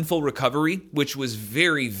called Mindful Recovery, which was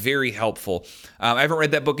very, very helpful. I haven't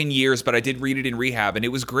read that book in years, but I did read it in rehab, and it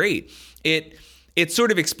was great. It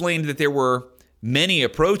sort of explained that there were many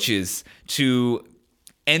approaches to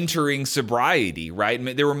entering sobriety,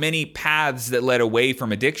 right? There were many paths that led away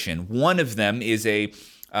from addiction. One of them is a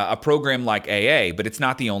program like AA, but it's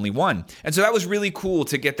not the only one. And so that was really cool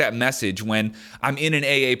to get that message when I'm in an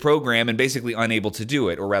AA program and basically unable to do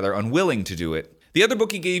it, or rather unwilling to do it. The other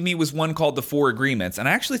book he gave me was one called The 4 Agreements. And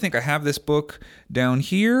I actually think I have this book down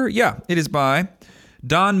here. Yeah, it is by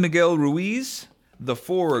Don Miguel Ruiz, The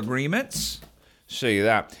 4 Agreements. Show you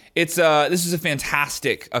that. It's this is a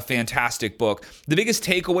fantastic book. The biggest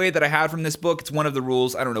takeaway that I had from this book, it's one of the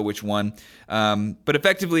rules, I don't know which one, but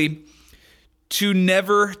effectively, to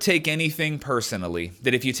never take anything personally.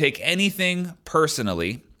 That if you take anything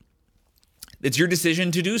personally, it's your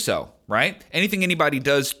decision to do so, right? Anything anybody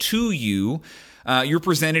does to you, you're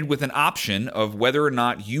presented with an option of whether or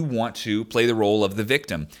not you want to play the role of the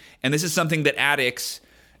victim. And this is something that addicts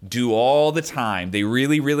do all the time. They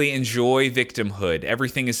really, really enjoy victimhood.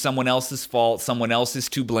 Everything is someone else's fault. Someone else is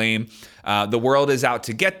to blame. The world is out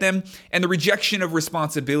to get them. And the rejection of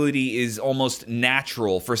responsibility is almost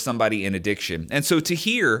natural for somebody in addiction. And so to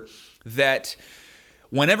hear that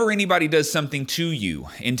whenever anybody does something to you,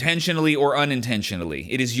 intentionally or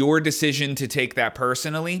unintentionally, it is your decision to take that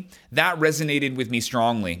personally, that resonated with me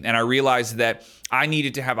strongly. And I realized that I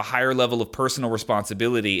needed to have a higher level of personal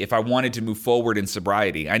responsibility if I wanted to move forward in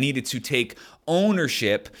sobriety. I needed to take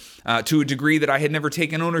ownership to a degree that I had never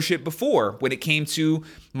taken ownership before when it came to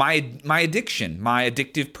my addiction, my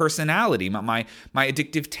addictive personality, my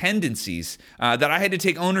addictive tendencies, that I had to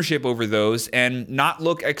take ownership over those and not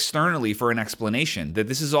look externally for an explanation, that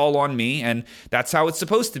this is all on me and that's how it's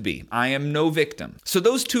supposed to be. I am no victim. So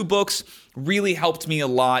those 2 books really helped me a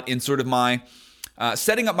lot in sort of my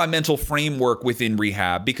setting up my mental framework within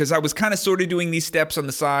rehab, because I was kind of sort of doing these steps on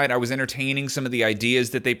the side. I was entertaining some of the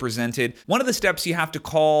ideas that they presented. One of the steps, you have to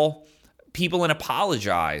call people and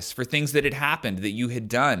apologize for things that had happened that you had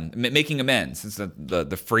done, making amends. It's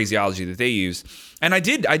the phraseology that they use. And I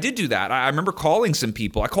did do that. I remember calling some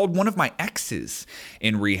people. I called one of my exes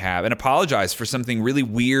in rehab and apologized for something really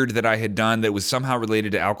weird that I had done that was somehow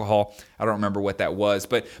related to alcohol. I don't remember what that was,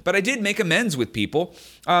 but I did make amends with people.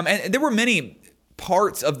 And there were many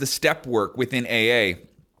parts of the step work within AA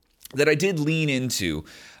that I did lean into.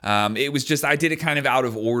 It was just, I did it kind of out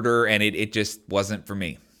of order, and it just wasn't for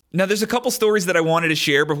me. Now, there's a couple stories that I wanted to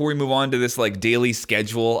share before we move on to this like daily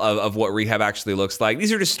schedule of what rehab actually looks like.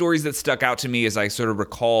 These are just stories that stuck out to me as I sort of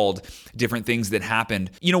recalled different things that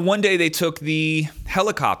happened. You know, one day they took the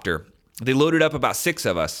helicopter. They loaded up about 6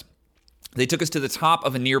 of us. They took us to the top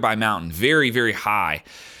of a nearby mountain, very, very high,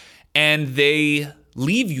 and they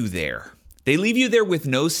leave you there. They leave you there with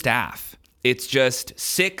no staff. It's just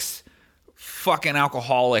 6 fucking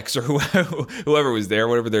alcoholics or whoever was there,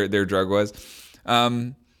 whatever their drug was.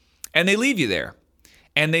 And they leave you there.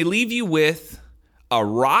 And they leave you with a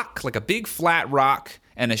rock, like a big flat rock,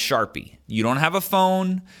 and a Sharpie. You don't have a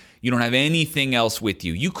phone. You don't have anything else with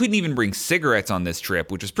you. You couldn't even bring cigarettes on this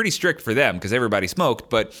trip, which was pretty strict for them because everybody smoked.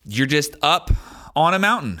 But you're just up on a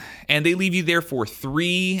mountain. And they leave you there for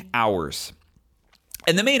 3 hours.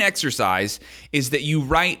 And the main exercise is that you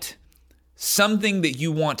write something that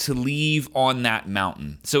you want to leave on that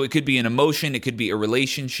mountain. So it could be an emotion, it could be a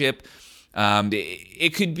relationship,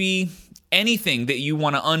 it could be anything that you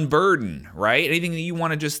want to unburden, right? Anything that you want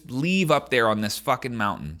to just leave up there on this fucking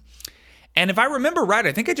mountain. And if I remember right,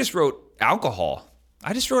 I think I just wrote alcohol.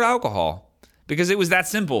 I just wrote alcohol because it was that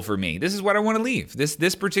simple for me. This is what I want to leave.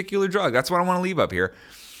 This particular drug, that's what I want to leave up here.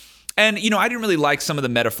 And, you know, I didn't really like some of the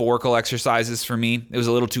metaphorical exercises for me. It was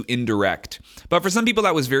a little too indirect. But for some people,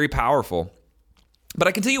 that was very powerful. But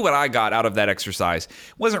I can tell you what I got out of that exercise.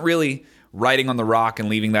 It wasn't really writing on the rock and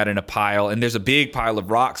leaving that in a pile. And there's a big pile of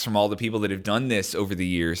rocks from all the people that have done this over the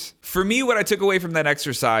years. For me, what I took away from that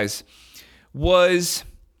exercise was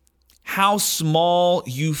how small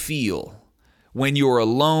you feel when you're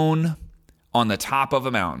alone on the top of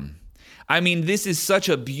a mountain. I mean, this is such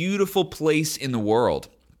a beautiful place in the world.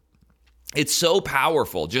 It's so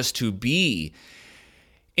powerful just to be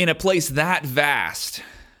in a place that vast,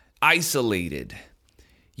 isolated.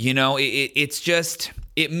 You know, it's just,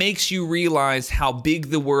 It makes you realize how big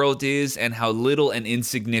the world is and how little and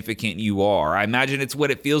insignificant you are. I imagine it's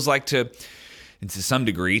what it feels like to some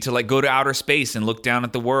degree, to like go to outer space and look down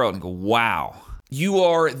at the world and go, wow. You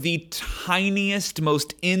are the tiniest,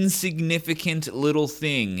 most insignificant little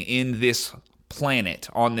thing in this planet,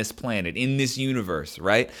 on this planet, in this universe,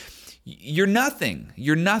 right? You're nothing.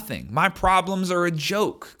 You're nothing. My problems are a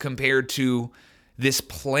joke compared to this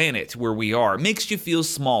planet where we are. It makes you feel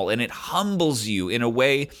small, and it humbles you in a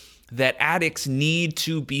way that addicts need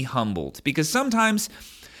to be humbled. Because sometimes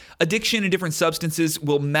addiction and different substances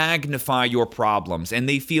will magnify your problems, and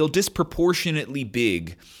they feel disproportionately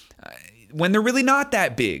big when they're really not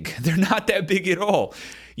that big. They're not that big at all.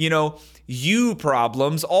 You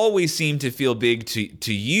problems always seem to feel big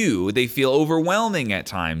to you. They feel overwhelming at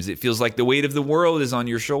times. It feels like the weight of the world is on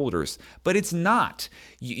your shoulders, but it's not.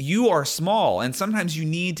 You are small, and sometimes you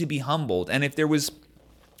need to be humbled. And if there was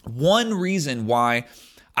one reason why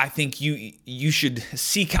I think you should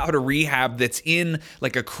seek out a rehab that's in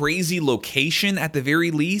like a crazy location at the very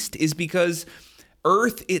least, is because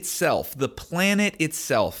Earth itself, the planet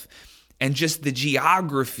itself, and just the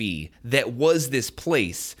geography that was this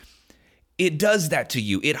place, it does that to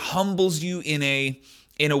you. It humbles you in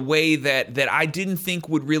a way that I didn't think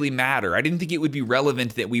would really matter. I didn't think it would be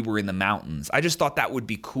relevant that we were in the mountains. I just thought that would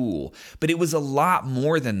be cool. But it was a lot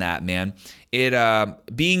more than that, man. It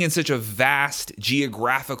being in such a vast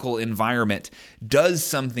geographical environment does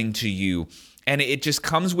something to you, and it just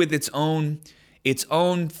comes with its own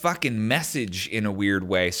fucking message in a weird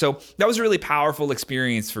way. So that was a really powerful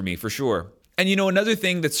experience for me, for sure. And another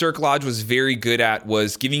thing that Cirque Lodge was very good at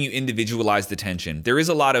was giving you individualized attention. There is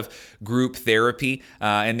a lot of group therapy,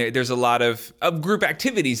 and there's a lot of group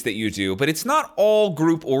activities that you do, but it's not all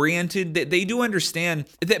group oriented. They do understand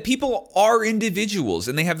that people are individuals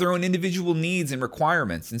and they have their own individual needs and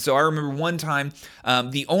requirements. And so I remember one time,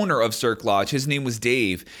 the owner of Cirque Lodge, his name was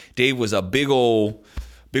Dave. Dave was a big old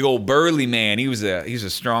burly man. He was a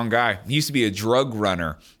strong guy. He used to be a drug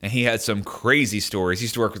runner, and he had some crazy stories. He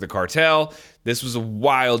used to work with the cartel. This was a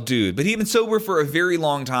wild dude, but he'd been sober for a very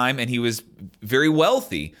long time, and he was very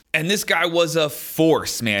wealthy. And this guy was a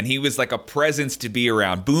force, man. He was like a presence to be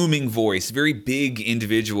around, booming voice, very big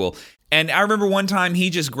individual. And I remember one time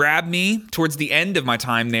he just grabbed me towards the end of my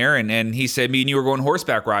time there, and he said, me and you are going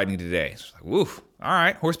horseback riding today. So I was like, woof, all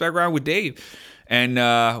right, horseback riding with Dave.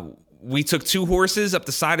 And we took 2 horses up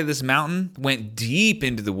the side of this mountain, went deep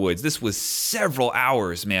into the woods. This was several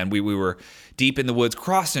hours, man. We were deep in the woods,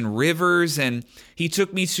 crossing rivers, and he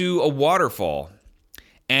took me to a waterfall.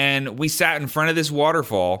 And we sat in front of this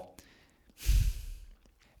waterfall,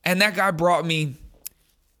 and that guy brought me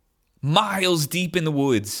miles deep in the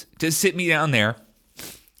woods to sit me down there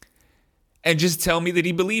and just tell me that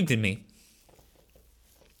he believed in me.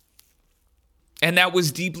 And that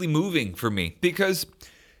was deeply moving for me because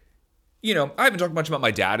I haven't talked much about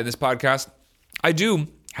my dad in this podcast. I do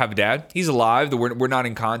have a dad. He's alive. We're not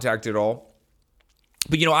in contact at all.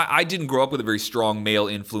 But, I didn't grow up with a very strong male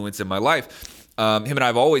influence in my life. Him and I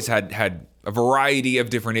have always had a variety of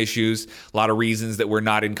different issues, a lot of reasons that we're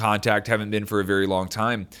not in contact, haven't been for a very long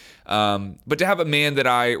time. But to have a man that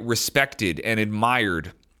I respected and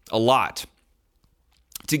admired a lot,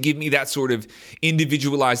 to give me that sort of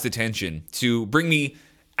individualized attention, to bring me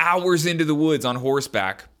hours into the woods on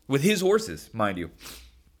horseback, with his horses, mind you,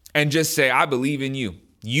 and just say, I believe in you.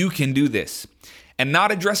 You can do this. And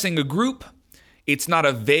not addressing a group. It's not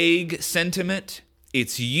a vague sentiment.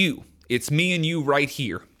 It's you. It's me and you right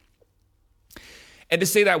here. And to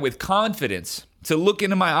say that with confidence, to look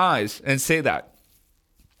into my eyes and say that,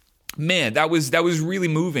 man, that was really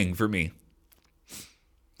moving for me.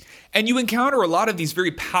 And you encounter a lot of these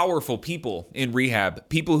very powerful people in rehab,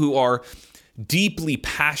 people who are deeply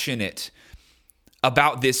passionate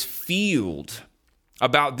about this field,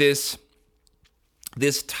 about this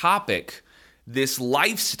topic, this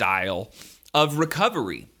lifestyle of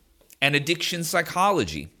recovery and addiction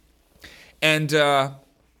psychology. And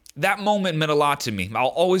that moment meant a lot to me. I'll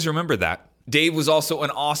always remember that. Dave was also an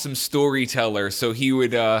awesome storyteller, so he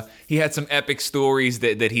had some epic stories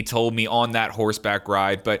that he told me on that horseback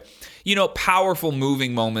ride. But, powerful,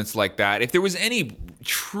 moving moments like that. If there was any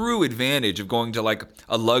true advantage of going to like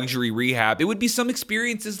a luxury rehab, it would be some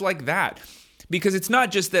experiences like that. Because it's not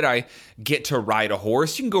just that I get to ride a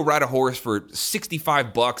horse. You can go ride a horse for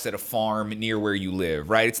 $65 at a farm near where you live,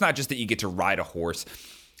 right? It's not just that you get to ride a horse,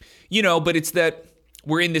 but it's that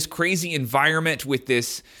we're in this crazy environment with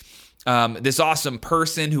this awesome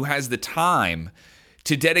person who has the time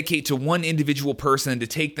to dedicate to one individual person, to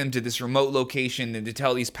take them to this remote location and to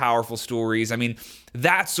tell these powerful stories. I mean,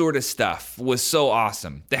 that sort of stuff was so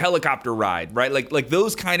awesome. The helicopter ride, right? Like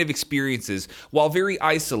those kind of experiences, while very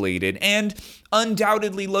isolated and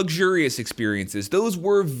undoubtedly luxurious experiences, those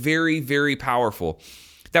were very, very powerful.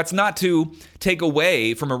 That's not to take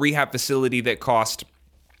away from a rehab facility that cost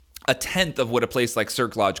a tenth of what a place like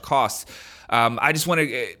Cirque Lodge costs. I just want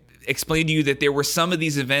to explain to you that there were some of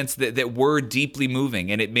these events that were deeply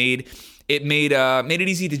moving, and it made it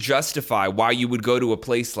easy to justify why you would go to a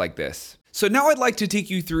place like this. So now I'd like to take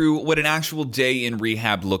you through what an actual day in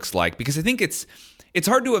rehab looks like, because I think it's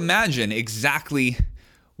hard to imagine exactly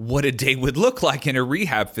what a day would look like in a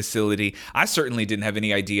rehab facility. I certainly didn't have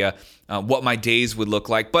any idea what my days would look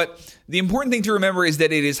like. But the important thing to remember is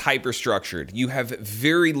that it is hyper-structured. You have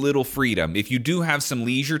very little freedom. If you do have some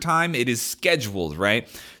leisure time, it is scheduled, right?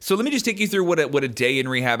 So let me just take you through what a day in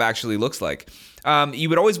rehab actually looks like. You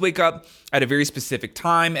would always wake up at a very specific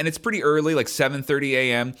time, and it's pretty early, like 7:30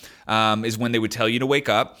 a.m. Is when they would tell you to wake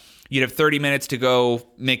up. You'd have 30 minutes to go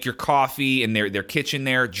make your coffee in their kitchen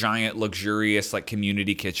there, giant, luxurious, like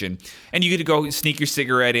community kitchen. And you get to go sneak your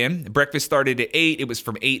cigarette in. Breakfast started at 8. It was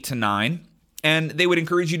from 8 to 9. And they would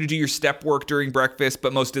encourage you to do your step work during breakfast,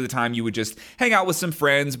 but most of the time you would just hang out with some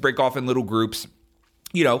friends, break off in little groups,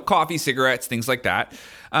 coffee, cigarettes, things like that.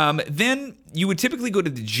 Then you would typically go to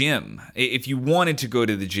the gym if you wanted to go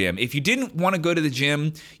to the gym. If you didn't want to go to the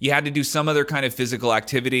gym, you had to do some other kind of physical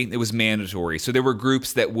activity. It was mandatory. So there were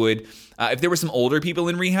groups that would, if there were some older people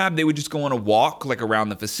in rehab, they would just go on a walk like around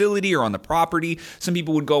the facility or on the property. Some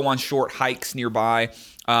people would go on short hikes nearby.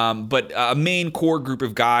 But a main core group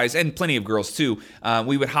of guys, and plenty of girls too,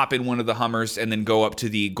 we would hop in one of the Hummers and then go up to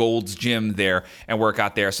the Gold's Gym there and work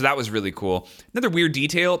out there. So that was really cool. Another weird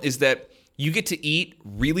detail is that you get to eat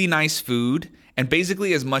really nice food and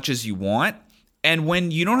basically as much as you want. And when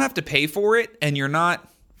you don't have to pay for it and you're not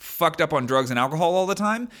fucked up on drugs and alcohol all the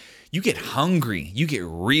time, you get hungry. You get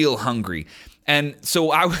real hungry. And so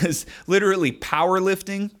I was literally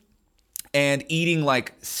powerlifting and eating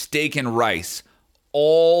like steak and rice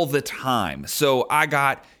all the time. So I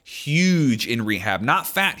got huge in rehab, not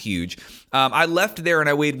fat huge. I left there and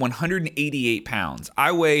I weighed 188 pounds.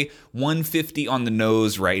 I weigh 150 on the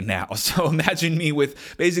nose right now. So imagine me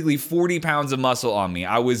with basically 40 pounds of muscle on me.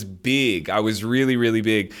 I was big. I was really, really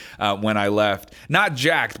big when I left. Not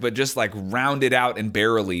jacked, but just like rounded out and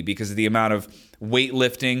barrely because of the amount of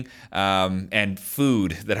weightlifting and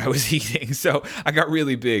food that I was eating. So I got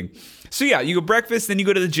really big. So yeah, you go breakfast, then you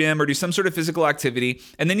go to the gym or do some sort of physical activity.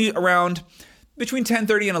 And then you around between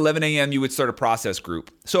 10:30 and 11 a.m., you would start a process group.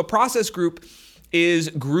 So a process group is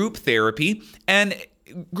group therapy, and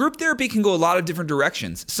group therapy can go a lot of different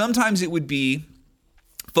directions. Sometimes it would be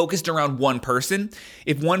focused around one person.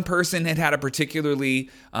 If one person had had a particularly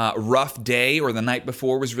rough day or the night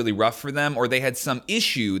before was really rough for them, or they had some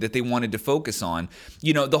issue that they wanted to focus on,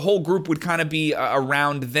 the whole group would kind of be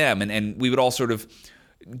around them, and we would all sort of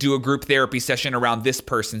do a group therapy session around this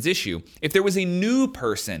person's issue. If there was a new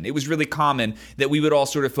person, it was really common that we would all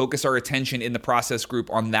sort of focus our attention in the process group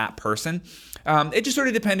on that person. It just sort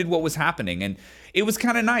of depended what was happening. And it was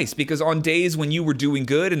kind of nice because on days when you were doing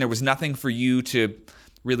good and there was nothing for you to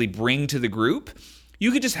really bring to the group,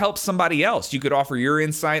 you could just help somebody else. You could offer your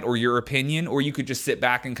insight or your opinion, or you could just sit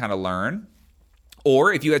back and kind of learn.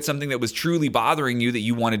 Or if you had something that was truly bothering you that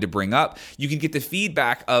you wanted to bring up, you could get the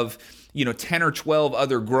feedback of 10 or 12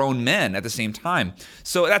 other grown men at the same time.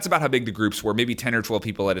 So that's about how big the groups were, maybe 10 or 12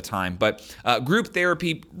 people at a time. But group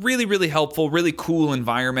therapy, really, really helpful, really cool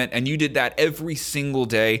environment. And you did that every single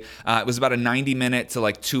day. It was about a 90-minute to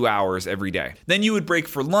like 2 hours every day. Then you would break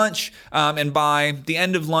for lunch. And by the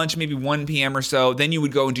end of lunch, maybe 1 p.m. or so, then you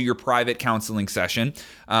would go and do your private counseling session.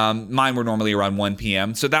 Mine were normally around 1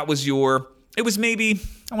 p.m. So that was it was maybe,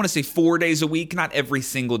 I want to say 4 days a week, not every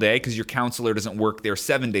single day because your counselor doesn't work there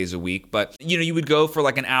 7 days a week. But, you would go for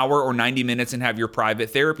like an hour or 90 minutes and have your private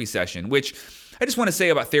therapy session, which I just want to say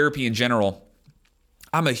about therapy in general.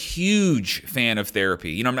 I'm a huge fan of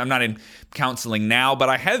therapy. I'm not in counseling now, but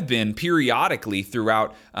I have been periodically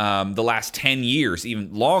throughout the last 10 years,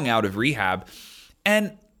 even long out of rehab.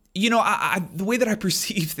 And the way that I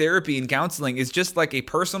perceive therapy and counseling is just like a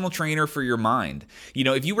personal trainer for your mind.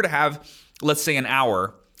 If you were to have, let's say, an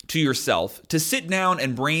hour to yourself to sit down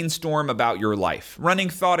and brainstorm about your life, running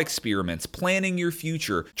thought experiments, planning your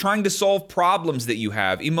future, trying to solve problems that you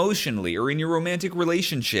have emotionally or in your romantic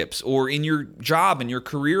relationships or in your job and your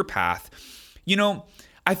career path,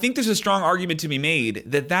 I think there's a strong argument to be made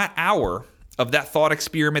that hour of that thought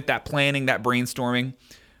experiment, that planning, that brainstorming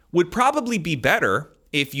would probably be better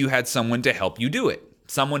if you had someone to help you do it.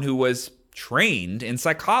 Someone who was trained in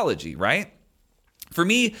psychology, right? For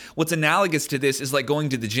me, what's analogous to this is like going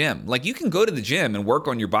to the gym. Like you can go to the gym and work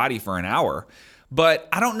on your body for an hour, but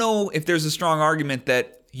I don't know if there's a strong argument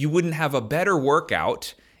that you wouldn't have a better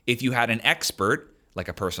workout if you had an expert like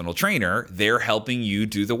a personal trainer, they're helping you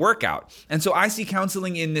do the workout. And so I see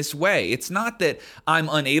counseling in this way. It's not that I'm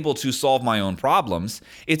unable to solve my own problems.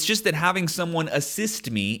 It's just that having someone assist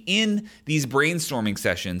me in these brainstorming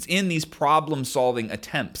sessions, in these problem-solving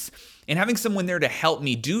attempts, and having someone there to help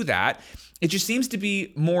me do that, it just seems to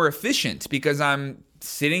be more efficient because I'm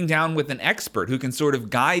sitting down with an expert who can sort of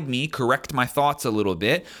guide me, correct my thoughts a little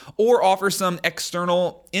bit, or offer some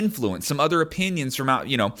external influence, some other opinions from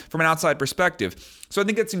an outside perspective. So I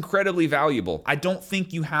think it's incredibly valuable. I don't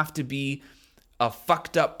think you have to be a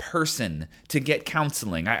fucked up person to get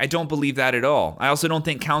counseling. I don't believe that at all. I also don't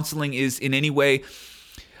think counseling is in any way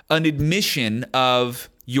an admission of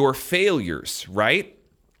your failures, right?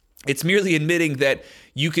 It's merely admitting that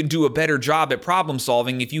you can do a better job at problem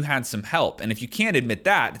solving if you had some help. And if you can't admit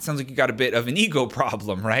that, it sounds like you got a bit of an ego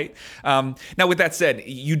problem, right? Now, with that said,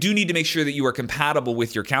 you do need to make sure that you are compatible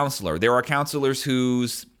with your counselor. There are counselors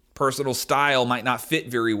whose personal style might not fit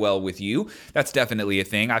very well with you. That's definitely a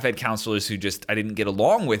thing. I've had counselors who I didn't get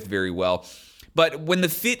along with very well. But when the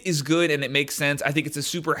fit is good and it makes sense, I think it's a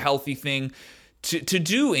super healthy thing to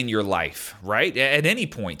do in your life, right? At any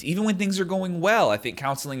point, even when things are going well, I think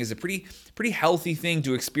counseling is a pretty healthy thing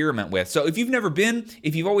to experiment with. So if you've never been,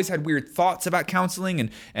 if you've always had weird thoughts about counseling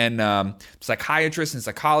and psychiatrists and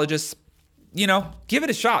psychologists, give it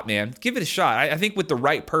a shot, man. Give it a shot. I think with the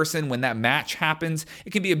right person, when that match happens, it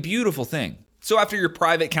can be a beautiful thing. So after your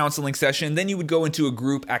private counseling session, then you would go into a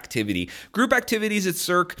group activity. Group activities at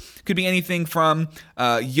Cirque could be anything from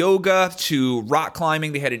yoga to rock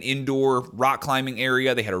climbing. They had an indoor rock climbing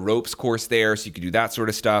area. They had a ropes course there, so you could do that sort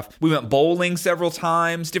of stuff. We went bowling several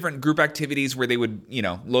times, different group activities where they would,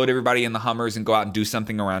 load everybody in the Hummers and go out and do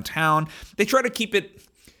something around town. They try to keep it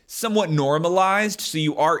somewhat normalized, so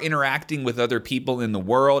you are interacting with other people in the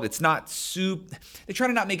world. It's not they try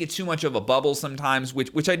to not make it too much of a bubble sometimes,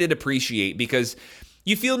 which I did appreciate because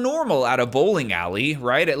you feel normal at a bowling alley,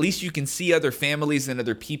 right? At least you can see other families and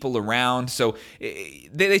other people around. So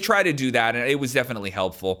they try to do that, and it was definitely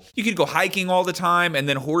helpful. You could go hiking all the time, and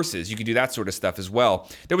then horses. You could do that sort of stuff as well.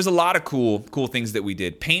 There was a lot of cool things that we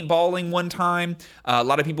did. Paintballing one time. A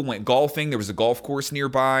lot of people went golfing. There was a golf course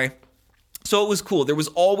nearby. So it was cool. There was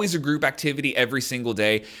always a group activity every single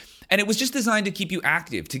day. And it was just designed to keep you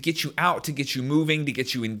active, to get you out, to get you moving, to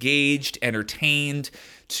get you engaged, entertained,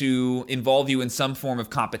 to involve you in some form of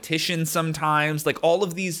competition sometimes. Like all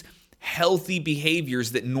of these healthy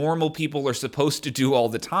behaviors that normal people are supposed to do all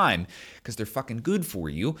the time because they're fucking good for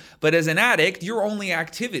you. But as an addict, your only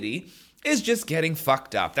activity is just getting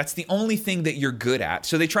fucked up. That's the only thing that you're good at.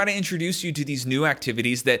 So they try to introduce you to these new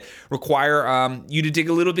activities that require you to dig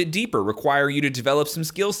a little bit deeper, require you to develop some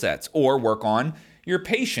skill sets or work on your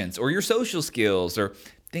patience or your social skills or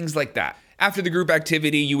things like that. After the group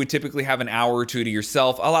activity, you would typically have an hour or two to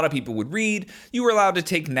yourself. A lot of people would read. You were allowed to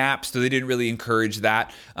take naps, so they didn't really encourage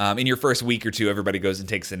that. In your first week or two, everybody goes and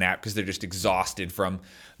takes a nap because they're just exhausted from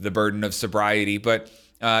the burden of sobriety. But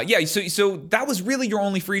so that was really your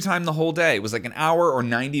only free time the whole day. It was like an hour or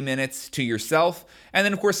 90 minutes to yourself. And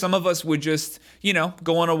then, of course, some of us would just,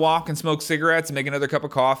 go on a walk and smoke cigarettes and make another cup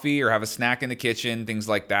of coffee or have a snack in the kitchen, things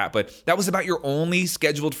like that. But that was about your only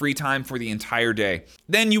scheduled free time for the entire day.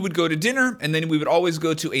 Then you would go to dinner, and then we would always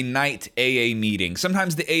go to a night AA meeting.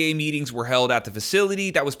 Sometimes the AA meetings were held at the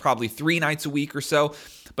facility. That was probably 3 nights a week or so.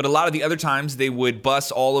 But a lot of the other times, they would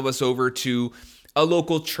bus all of us over to a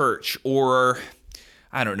local church or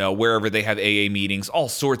I don't know, wherever they have AA meetings, all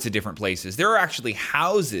sorts of different places. There are actually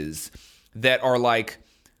houses that are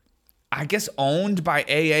I guess owned by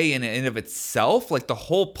AA in and of itself. Like the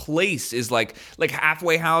whole place is like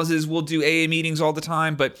halfway houses will do AA meetings all the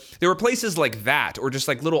time. But there were places like that, or just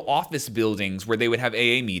like little office buildings where they would have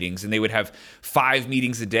AA meetings and they would have 5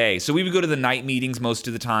 meetings a day. So we would go to the night meetings most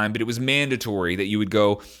of the time, but it was mandatory that you would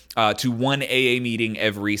go to one AA meeting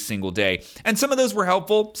every single day. And some of those were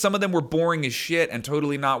helpful. Some of them were boring as shit and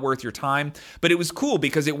totally not worth your time. But it was cool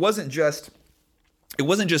because it wasn't just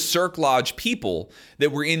Cirque Lodge people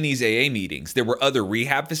that were in these AA meetings. There were other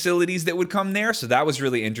rehab facilities that would come there. So that was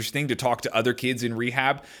really interesting to talk to other kids in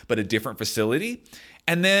rehab, but a different facility.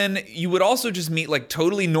 And then you would also just meet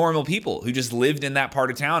totally normal people who just lived in that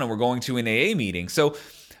part of town and were going to an AA meeting. So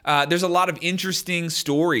there's a lot of interesting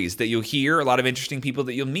stories that you'll hear, a lot of interesting people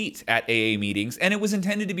that you'll meet at AA meetings, and it was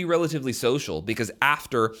intended to be relatively social because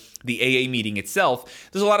after the AA meeting itself,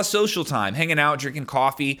 there's a lot of social time, hanging out, drinking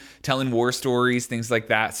coffee, telling war stories, things like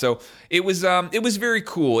that. So it was very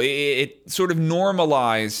cool. It sort of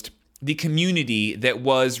normalized the community that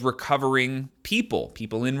was recovering people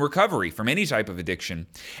in recovery from any type of addiction.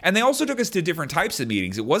 And they also took us to different types of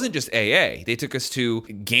meetings. It wasn't just AA. They took us to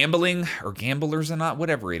gambling or Gamblers or not,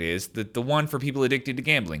 whatever it is, the one for people addicted to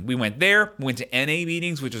gambling. We went there. We went to NA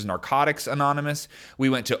meetings, which is Narcotics Anonymous. We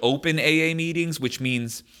went to open AA meetings, which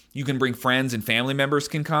means you can bring friends and family members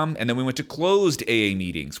can come. And then we went to closed AA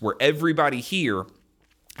meetings where everybody here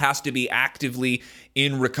has to be actively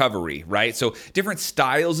in recovery, right? So different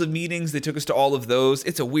styles of meetings. They took us to all of those.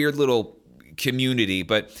 It's a weird little community,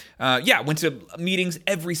 but went to meetings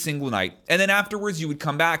every single night. And then afterwards you would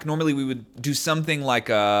come back. Normally we would do something like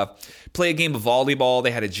play a game of volleyball.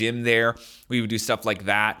 They had a gym there. We would do stuff like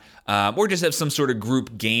that. Or just have some sort of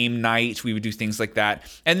group game night. We would do things like that.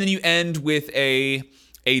 And then you end with a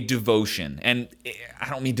devotion. And I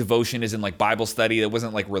don't mean devotion as in like Bible study. It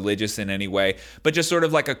wasn't like religious in any way, but just sort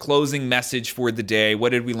of like a closing message for the day.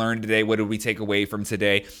 What did we learn today? What did we take away from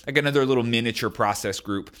today? Like another little miniature process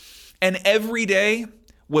group. And every day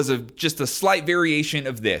was just a slight variation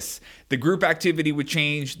of this. The group activity would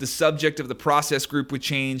change. The subject of the process group would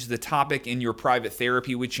change. The topic in your private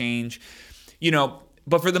therapy would change.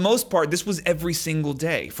 But for the most part, this was every single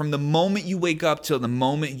day. From the moment you wake up till the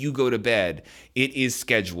moment you go to bed, it is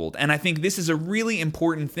scheduled. And I think this is a really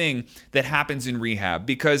important thing that happens in rehab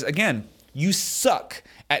because, again, you suck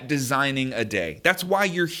at designing a day. That's why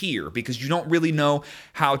you're here, because you don't really know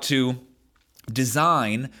how to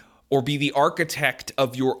design or be the architect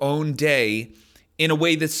of your own day in a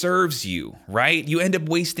way that serves you, right? You end up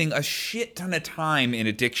wasting a shit ton of time in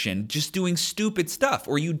addiction just doing stupid stuff,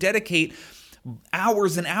 or you dedicate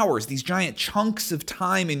hours and hours, these giant chunks of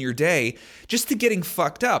time in your day just to getting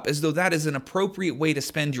fucked up, as though that is an appropriate way to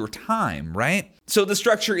spend your time, right? So the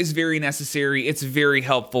structure is very necessary, it's very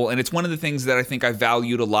helpful, and it's one of the things that I think I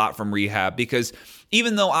valued a lot from rehab, because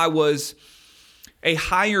even though I was a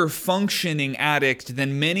higher functioning addict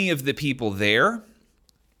than many of the people there,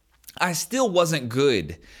 I still wasn't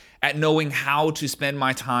good at knowing how to spend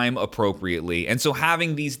my time appropriately. And so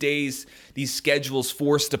having these days, these schedules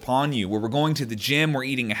forced upon you, where we're going to the gym, we're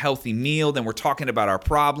eating a healthy meal, then we're talking about our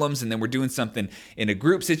problems, and then we're doing something in a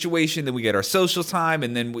group situation, then we get our social time,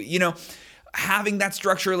 and then having that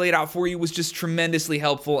structure laid out for you was just tremendously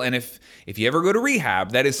helpful. And if you ever go to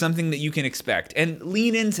rehab, that is something that you can expect. And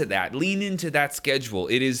lean into that schedule.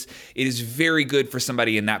 It is very good for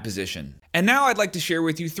somebody in that position. And now I'd like to share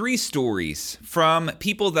with you 3 stories from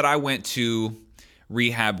people that I went to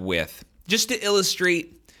rehab with, just to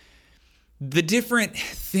illustrate the different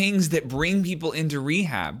things that bring people into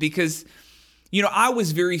rehab. Because I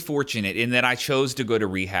was very fortunate in that I chose to go to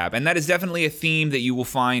rehab, and that is definitely a theme that you will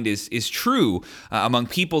find is true among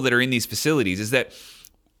people that are in these facilities, is that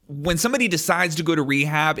when somebody decides to go to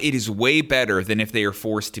rehab, it is way better than if they are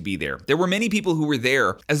forced to be there. There were many people who were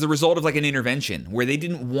there as the result of like an intervention where they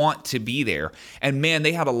didn't want to be there, and man,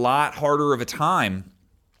 they had a lot harder of a time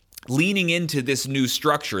leaning into this new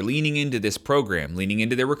structure, leaning into this program, leaning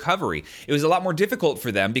into their recovery. It was a lot more difficult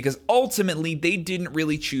for them because ultimately they didn't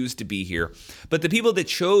really choose to be here. But the people that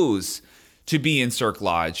chose to be in Cirque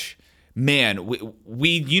Lodge, man, we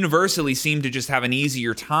universally seem to just have an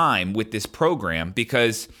easier time with this program,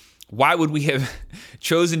 because why would we have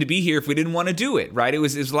chosen to be here if we didn't want to do it, right? It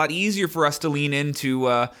was a lot easier for us to lean into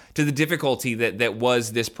to the difficulty that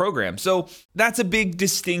was this program. So that's a big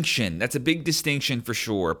distinction. That's a big distinction for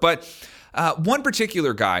sure. But one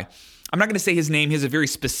particular guy, I'm not going to say his name. He has a very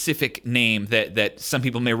specific name that some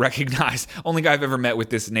people may recognize. Only guy I've ever met with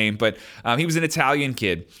this name. But he was an Italian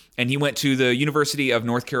kid, and he went to the University of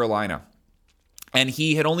North Carolina. And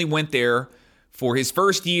he had only went there for his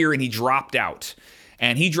first year, and he dropped out.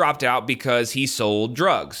 And he dropped out because he sold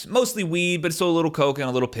drugs, mostly weed, but sold a little coke and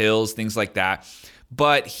a little pills, things like that.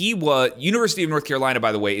 But University of North Carolina,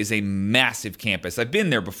 by the way, is a massive campus. I've been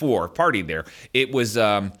there before, partied there.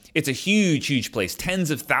 It's a huge, huge place, tens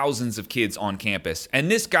of thousands of kids on campus. And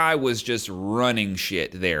this guy was just running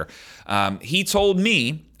shit there. He told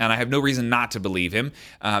me, and I have no reason not to believe him,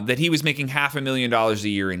 that he was making $500,000 a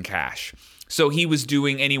year in cash. So he was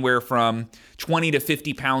doing anywhere from 20 to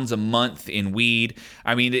 50 pounds a month in weed.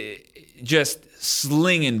 I mean, just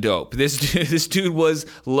slinging dope. This dude was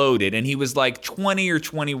loaded, and he was like 20 or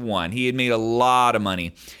 21. He had made a lot of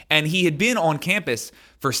money, and he had been on campus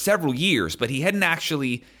for several years, but he hadn't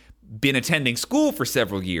actually been attending school for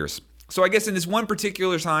several years. So I guess in this one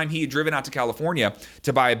particular time, he had driven out to California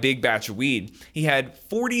to buy a big batch of weed. He had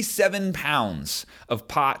 47 pounds of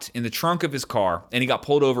pot in the trunk of his car, and he got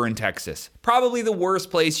pulled over in Texas. Probably the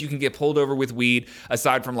worst place you can get pulled over with weed,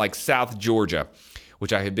 aside from like South Georgia,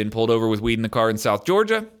 which I have been pulled over with weed in the car in South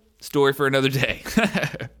Georgia. Story for another day.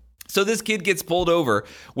 So this kid gets pulled over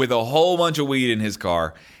with a whole bunch of weed in his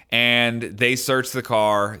car, and they search the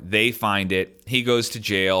car. They find it. He goes to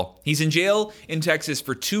jail. He's in jail in Texas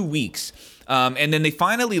for 2 weeks. And then they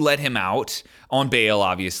finally let him out on bail,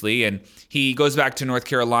 obviously, and he goes back to North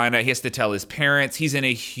Carolina. He has to tell his parents. He's in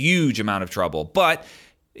a huge amount of trouble, but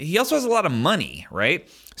he also has a lot of money, right?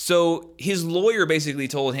 So his lawyer basically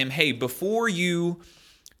told him, hey, before you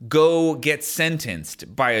go get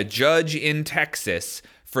sentenced by a judge in Texas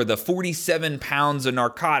for the 47 pounds of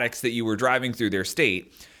narcotics that you were driving through their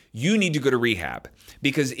state, you need to go to rehab.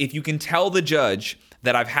 Because if you can tell the judge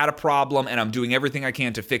that I've had a problem and I'm doing everything I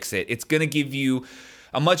can to fix it, it's going to give you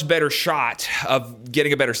a much better shot of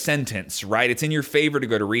getting a better sentence, right? It's in your favor to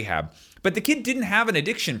go to rehab. But the kid didn't have an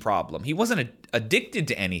addiction problem. He wasn't addicted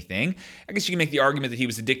to anything. I guess you can make the argument that he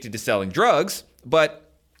was addicted to selling drugs,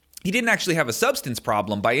 but he didn't actually have a substance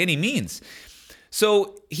problem by any means.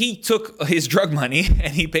 So he took his drug money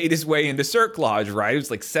and he paid his way into Circ Lodge, right? It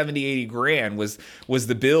was like 70, 80 grand was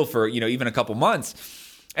the bill for, even a couple months.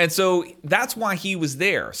 And so that's why he was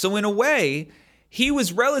there. So in a way, he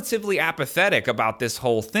was relatively apathetic about this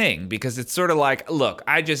whole thing because it's sort of like, look,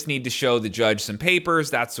 I just need to show the judge some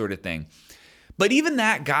papers, that sort of thing. But even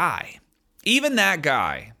that guy,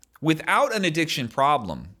 without an addiction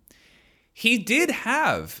problem, he did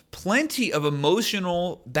have plenty of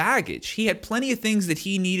emotional baggage. He had plenty of things that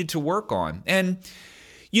he needed to work on. And,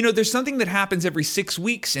 there's something that happens every 6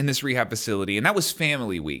 weeks in this rehab facility, and that was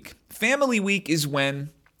Family Week. Family Week is when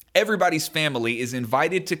everybody's family is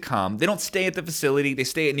invited to come. They don't stay at the facility. They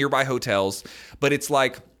stay at nearby hotels, but it's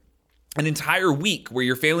like an entire week where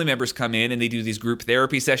your family members come in and they do these group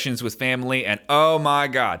therapy sessions with family. And oh my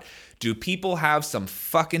God, do people have some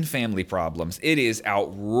fucking family problems? It is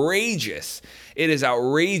outrageous. It is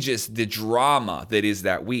outrageous, the drama that is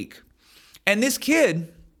that week. And this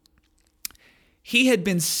kid, he had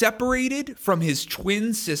been separated from his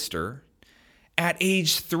twin sister at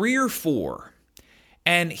age 3 or 4.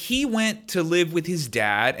 And he went to live with his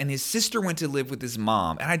dad, and his sister went to live with his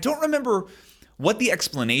mom. And I don't remember what the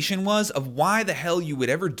explanation was of why the hell you would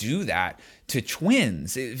ever do that to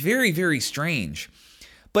twins. Very, very strange.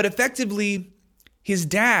 But effectively, his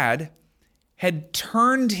dad had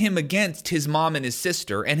turned him against his mom and his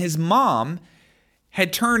sister, and his mom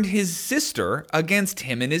had turned his sister against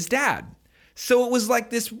him and his dad. So it was like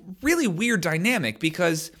this really weird dynamic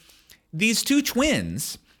because these two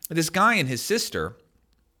twins, this guy and his sister,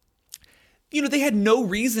 they had no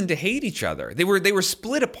reason to hate each other. They were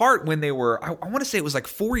split apart when they were, I want to say it was like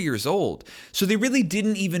 4 years old. So they really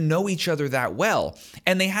didn't even know each other that well.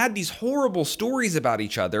 And they had these horrible stories about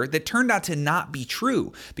each other that turned out to not be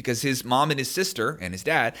true because his mom and his sister and his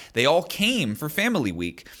dad, they all came for Family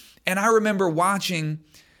Week. And I remember watching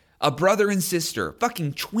a brother and sister,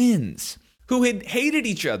 fucking twins, who had hated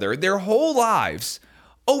each other their whole lives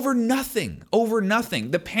over nothing.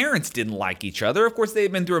 The parents didn't like each other. Of course, they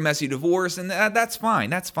had been through a messy divorce, and that's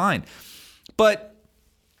fine. But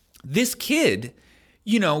this kid,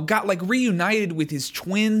 got like reunited with his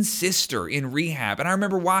twin sister in rehab. And I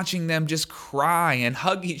remember watching them just cry and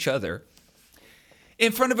hug each other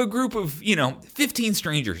in front of a group of, 15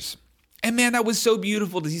 strangers. And man, that was so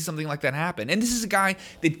beautiful to see something like that happen. And this is a guy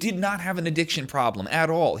that did not have an addiction problem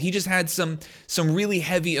at all. He just had some really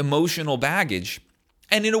heavy emotional baggage.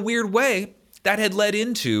 And in a weird way, that had led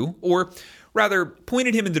into, or rather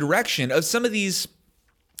pointed him in the direction of some of these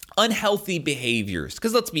unhealthy behaviors.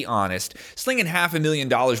 Because let's be honest, slinging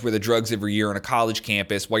 $500,000 worth of drugs every year on a college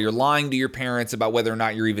campus while you're lying to your parents about whether or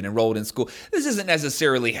not you're even enrolled in school, this isn't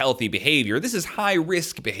necessarily healthy behavior. This is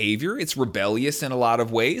high-risk behavior. It's rebellious in a lot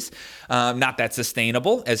of ways. Not that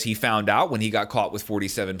sustainable, as he found out when he got caught with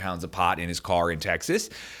 47 pounds of pot in his car in Texas.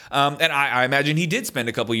 And I imagine he did spend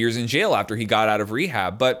a couple years in jail after he got out of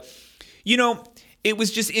rehab. But, it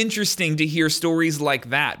was just interesting to hear stories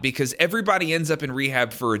like that because everybody ends up in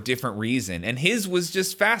rehab for a different reason. And his was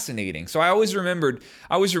just fascinating. So I always remembered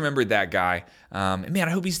that guy. And man,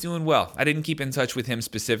 I hope he's doing well. I didn't keep in touch with him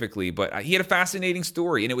specifically, but he had a fascinating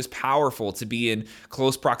story, and it was powerful to be in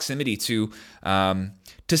close proximity to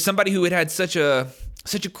somebody who had such a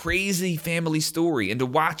crazy family story, and to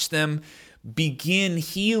watch them begin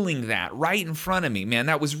healing that right in front of me. Man,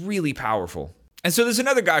 that was really powerful. And so there's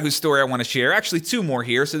another guy whose story I want to share. Actually, 2 more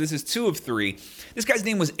here. So this is 2 of 3. This guy's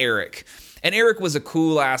name was Eric. And Eric was a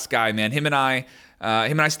cool-ass guy, man. Him and I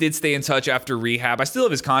Him and I did stay in touch after rehab. I still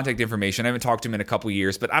have his contact information. I haven't talked to him in a couple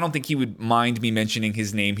years, but I don't think he would mind me mentioning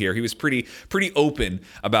his name here. He was pretty open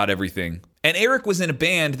about everything. And Eric was in a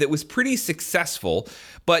band that was pretty successful,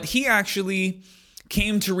 but he actually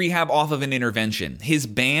came to rehab off of an intervention. His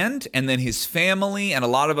band and then his family and a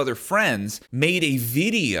lot of other friends made a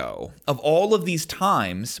video of all of these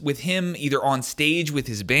times with him either on stage with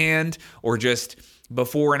his band or just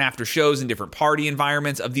before and after shows in different party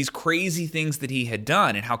environments of these crazy things that he had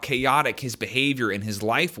done and how chaotic his behavior in his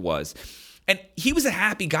life was. And he was a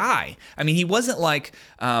happy guy. I mean, he wasn't like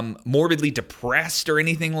morbidly depressed or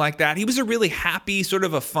anything like that. He was a really happy, sort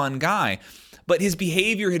of a fun guy. But his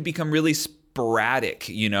behavior had become really sporadic,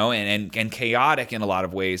 and chaotic in a lot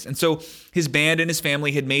of ways. And so his band and his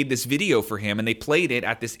family had made this video for him, and they played it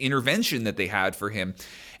at this intervention that they had for him.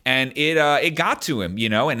 And it got to him,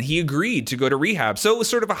 and he agreed to go to rehab. So it was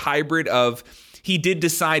sort of a hybrid of he did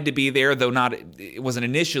decide to be there, though it wasn't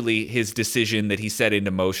initially his decision that he set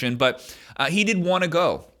into motion, but he did want to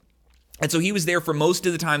go. And so he was there for most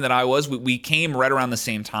of the time that I was. We came right around the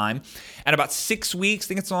same time. And about 6 weeks,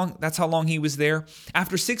 I think that's how long he was there.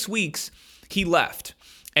 After 6 weeks, he left.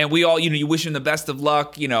 And we all, you wish him the best of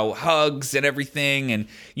luck, hugs and everything. And,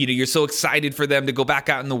 you're so excited for them to go back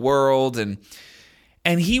out in the world.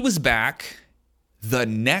 And he was back the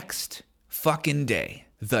next fucking day.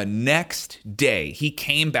 The next day, he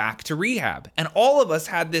came back to rehab. And all of us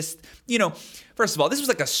had this, first of all, this was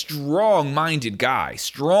like a strong-minded guy,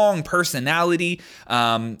 strong personality,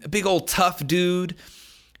 a big old tough dude.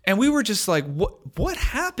 And we were just like, what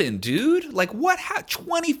happened, dude? Like,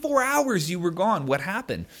 24 hours you were gone. What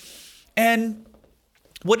happened? And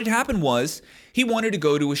what had happened was he wanted to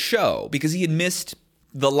go to a show because he had missed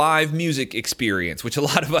the live music experience, which a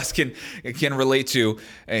lot of us can relate to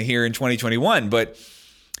here in 2021. But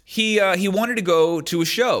he wanted to go to a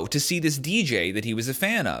show to see this DJ that he was a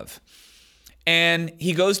fan of. And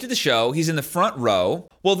he goes to the show. He's in the front row.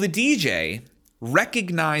 Well, the DJ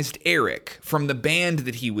recognized Eric from the band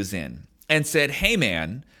that he was in and said, "Hey,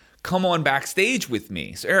 man, come on backstage with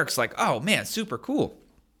me." So Eric's like, "Oh, man, super cool."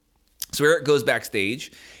 So Eric goes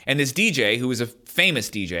backstage, and this DJ, who was a famous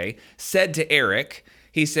DJ, said to Eric,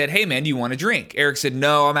 he said, "Hey, man, do you want a drink?" Eric said,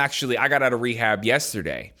 "No, I got out of rehab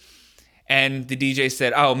yesterday." And the DJ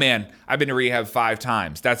said, "Oh, man, I've been to rehab 5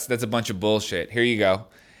 times. That's a bunch of bullshit. Here you go."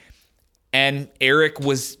 And Eric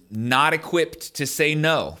was not equipped to say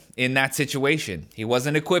no in that situation. He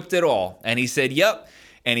wasn't equipped at all. And he said, "Yep."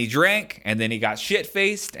 And he drank, and then he got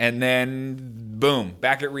shit-faced, and then boom,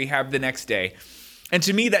 back at rehab the next day. And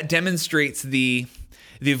to me, that demonstrates the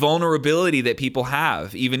vulnerability that people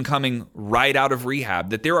have, even coming right out of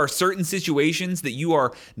rehab, that there are certain situations that you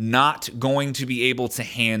are not going to be able to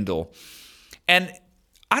handle. And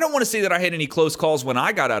I don't want to say that I had any close calls when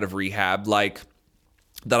I got out of rehab, like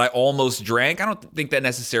that I almost drank. I don't think that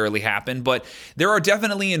necessarily happened, but there are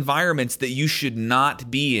definitely environments that you should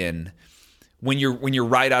not be in when you're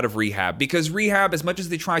right out of rehab, because rehab, as much as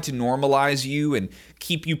they try to normalize you and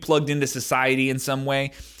keep you plugged into society in some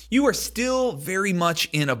way, you are still very much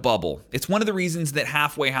in a bubble. It's one of the reasons that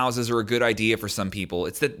halfway houses are a good idea for some people.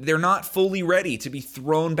 It's that they're not fully ready to be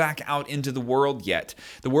thrown back out into the world yet.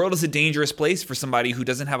 The world is a dangerous place for somebody who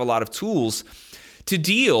doesn't have a lot of tools to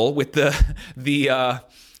deal with the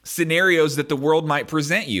scenarios that the world might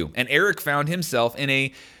present you. And Eric found himself in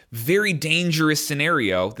a very dangerous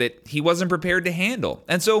scenario that he wasn't prepared to handle.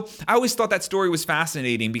 And so I always thought that story was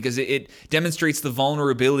fascinating because it demonstrates the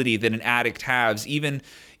vulnerability that an addict has, even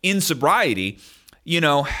in sobriety.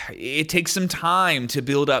 It takes some time to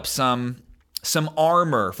build up some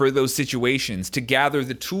armor for those situations, to gather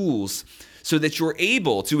the tools so that you're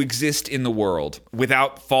able to exist in the world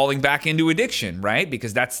without falling back into addiction, right?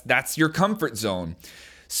 Because that's your comfort zone.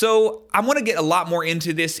 So I want to get a lot more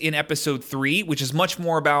into this in episode 3, which is much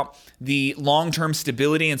more about the long-term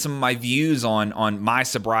stability and some of my views on my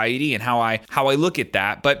sobriety and how I look at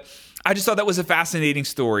that. But I just thought that was a fascinating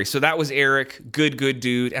story. So that was Eric, good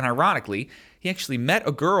dude. And ironically, he actually met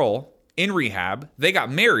a girl in rehab. They got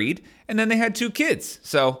married, and then they had 2 kids.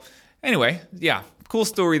 So anyway, yeah. Cool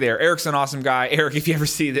story there. Eric's an awesome guy. Eric, if you ever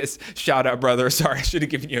see this, shout out, brother. Sorry, I should have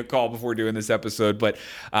given you a call before doing this episode, but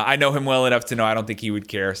I know him well enough to know I don't think he would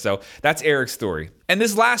care. So that's Eric's story. And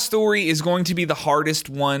this last story is going to be the hardest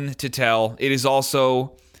one to tell. It is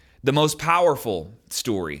also the most powerful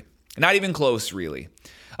story. Not even close, really.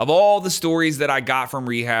 Of all the stories that I got from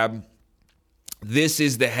rehab, this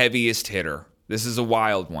is the heaviest hitter. This is a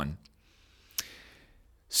wild one.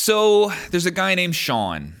 So there's a guy named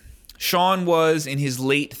Sean. Sean was in his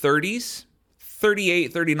late 30s,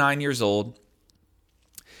 38, 39 years old.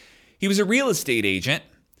 He was a real estate agent,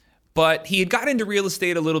 But he had got into real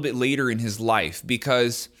estate a little bit later in his life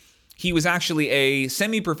because he was actually a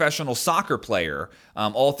semi-professional soccer player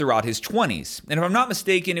all throughout his 20s. And if I'm not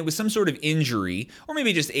mistaken, it was some sort of injury, or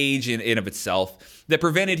maybe just age in of itself, that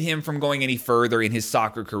prevented him from going any further in his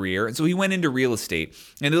soccer career. And so he went into real estate,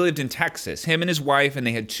 and they lived in Texas, him and his wife, and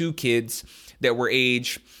they had 2 kids that were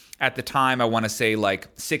age, at the time, I want to say like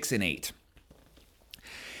 6 and 8.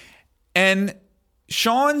 And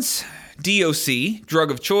Sean's DOC,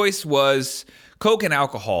 drug of choice, was coke and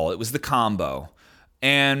alcohol. It was the combo.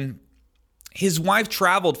 And his wife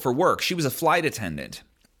traveled for work. She was a flight attendant.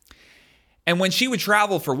 And when she would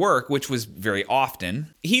travel for work, which was very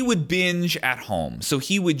often, he would binge at home. So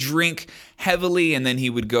he would drink heavily, and then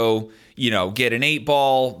he would go, get an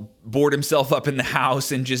 8-ball, board himself up in the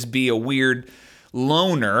house, and just be a weird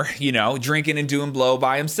loner, drinking and doing blow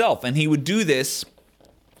by himself. And he would do this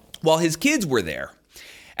while his kids were there.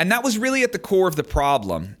 And that was really at the core of the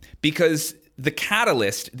problem, because the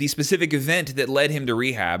catalyst, the specific event that led him to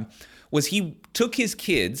rehab, was he took his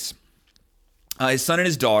kids, his son and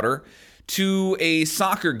his daughter, to a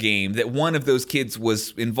soccer game that one of those kids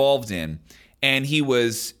was involved in. And he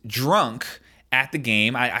was drunk at the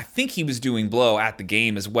game. I think he was doing blow at the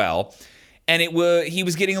game as well. And he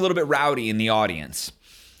was getting a little bit rowdy in the audience.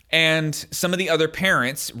 And some of the other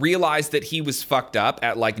parents realized that he was fucked up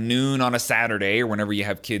at like noon on a Saturday or whenever you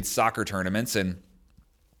have kids' soccer tournaments. And,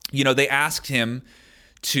 they asked him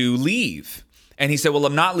to leave. And he said, well,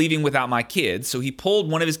 I'm not leaving without my kids. So he pulled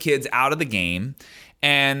one of his kids out of the game.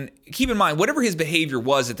 And keep in mind, whatever his behavior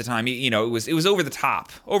was at the time, it was over the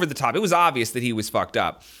top. It was obvious that he was fucked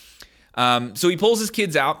up. So he pulls his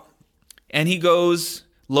kids out and he goes,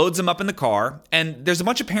 loads them up in the car. And there's a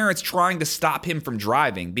bunch of parents trying to stop him from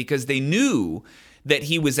driving because they knew that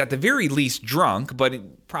he was at the very least drunk,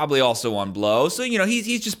 but probably also on blow. So,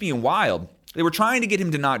 he's just being wild. They were trying to get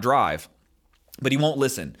him to not drive, but he won't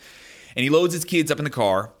listen. And he loads his kids up in the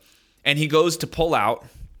car, and he goes to pull out,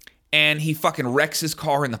 and he fucking wrecks his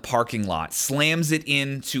car in the parking lot, slams it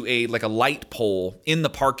into a light pole in the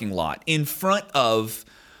parking lot in front of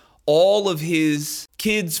all of his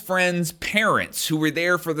kids' friends' parents who were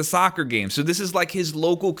there for the soccer game. So this is like his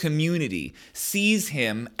local community sees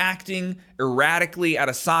him acting erratically at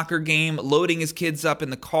a soccer game, loading his kids up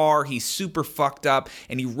in the car. He's super fucked up,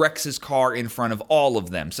 and he wrecks his car in front of all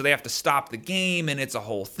of them. So they have to stop the game, and it's a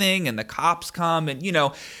whole thing, and the cops come, and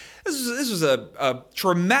this was a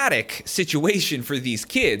traumatic situation for these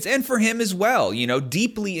kids and for him as well.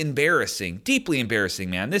 Deeply embarrassing,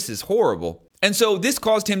 man. This is horrible. And so this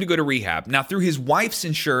caused him to go to rehab. Now, through his wife's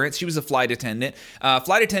insurance, she was a flight attendant.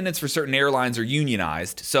 Flight attendants for certain airlines are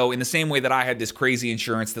unionized. So in the same way that I had this crazy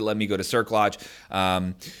insurance that let me go to Cirque Lodge,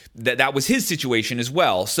 that was his situation as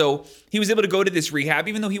well. So he was able to go to this rehab,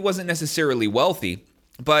 even though he wasn't necessarily wealthy.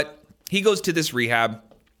 But he goes to this rehab,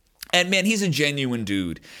 and man, he's a genuine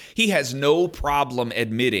dude. He has no problem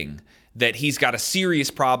admitting that he's got a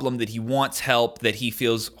serious problem, that he wants help, that he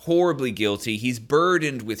feels horribly guilty. He's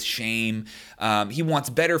burdened with shame. He wants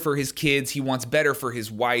better for his kids. He wants better for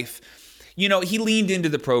his wife. He leaned into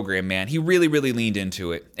the program, man. He really, really leaned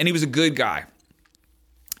into it. And he was a good guy.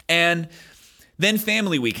 And then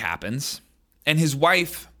Family Week happens, and his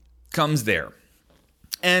wife comes there.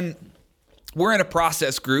 And we're in a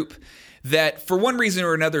process group that, for one reason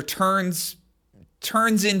or another, turns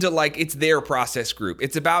into it's their process group.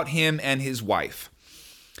 It's about him and his wife.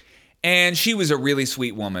 And she was a really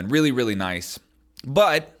sweet woman, really, really nice.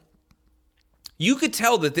 But you could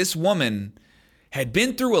tell that this woman had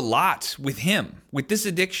been through a lot with him, with this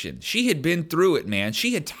addiction. She had been through it, man.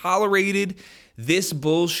 She had tolerated this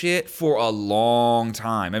bullshit for a long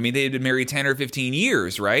time. I mean, they had been married 10 or 15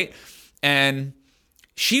 years, right? And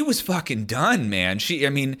she was fucking done, man.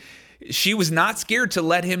 She was not scared to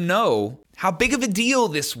let him know how big of a deal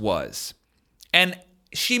this was. And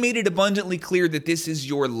she made it abundantly clear that this is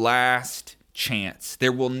your last chance.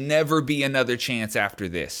 There will never be another chance after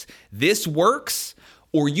this. This works,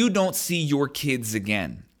 or you don't see your kids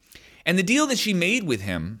again. And the deal that she made with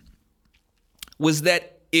him was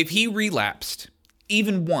that if he relapsed,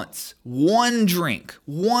 even once, one drink,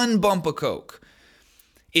 one bump of coke,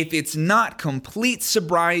 if it's not complete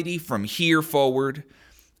sobriety from here forward,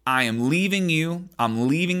 I am leaving you, I'm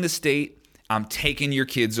leaving the state, I'm taking your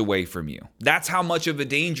kids away from you. That's how much of a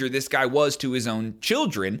danger this guy was to his own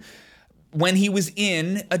children when he was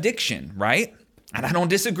in addiction, right? And I don't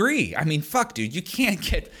disagree. I mean, fuck, dude, you can't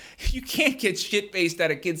get shit-faced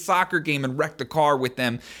at a kid's soccer game and wreck the car with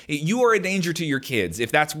them. You are a danger to your kids.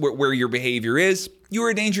 If that's where your behavior is, you are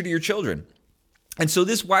a danger to your children. And so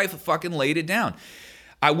this wife fucking laid it down.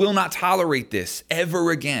 I will not tolerate this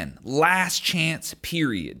ever again. Last chance,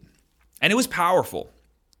 period. And it was powerful.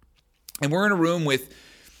 And we're in a room with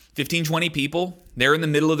 15, 20 people. They're in the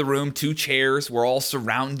middle of the room, 2 chairs. We're all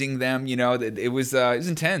surrounding them. It was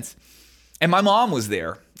intense. And my mom was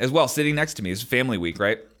there as well, sitting next to me. It was family week,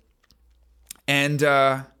 right? And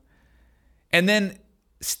then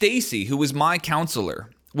Stacy, who was my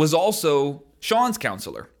counselor, was also Sean's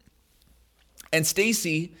counselor. And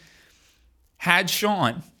Stacy had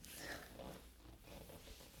Sean.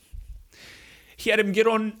 He had him get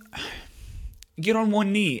on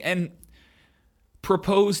one knee and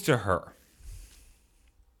propose to her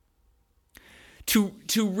to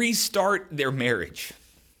restart their marriage.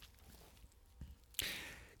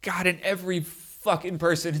 God, and every fucking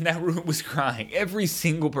person in that room was crying. Every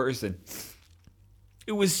single person.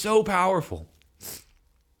 It was so powerful.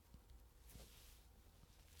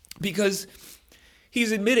 Because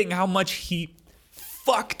he's admitting how much he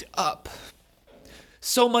fucked up.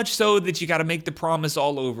 So much so that you got to make the promise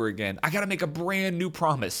all over again. I got to make a brand new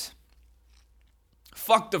promise.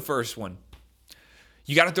 Fuck the first one.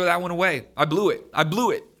 You got to throw that one away. I blew it.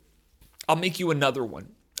 I'll make you another one.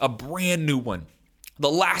 A brand new one. The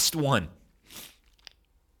last one.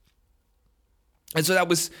 And so that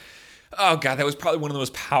was probably one of the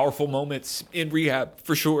most powerful moments in rehab,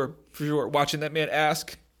 for sure. Watching that man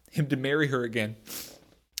ask him to marry her again.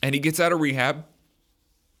 And he gets out of rehab.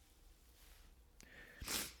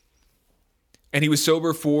 And he was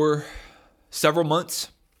sober for several months.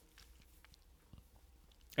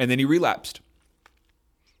 And then he relapsed.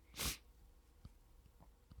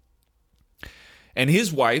 And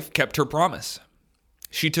his wife kept her promise.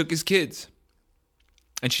 She took his kids.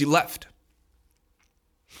 And she left.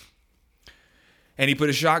 And he put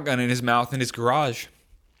a shotgun in his mouth in his garage.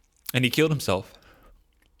 And he killed himself.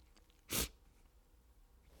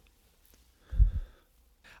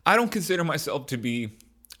 I don't consider myself to be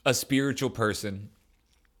a spiritual person.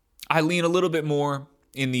 I lean a little bit more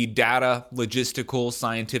in the data, logistical,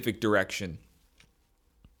 scientific direction.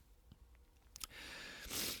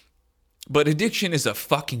 But addiction is a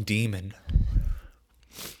fucking demon.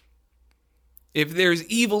 If there's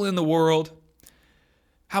evil in the world,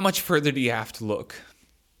 how much further do you have to look?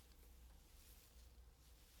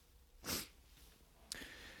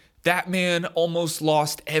 That man almost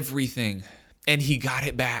lost everything, and he got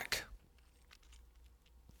it back.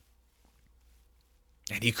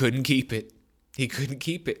 And he couldn't keep it. He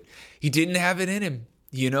didn't have it in him,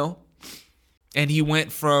 And he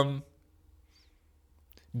went from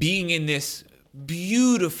being in this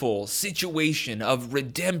beautiful situation of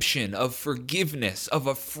redemption, of forgiveness, of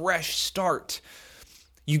a fresh start.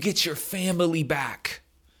 You get your family back.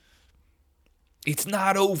 It's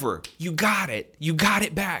not over. You got it. You got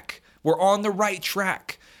it back. We're on the right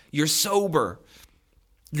track. You're sober.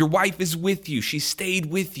 Your wife is with you. She stayed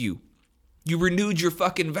with you. You renewed your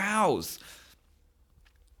fucking vows.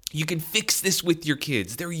 You can fix this with your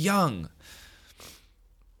kids. They're young.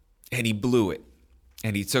 And he blew it.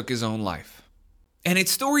 And he took his own life. And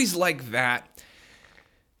it's stories like that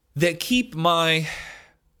that keep my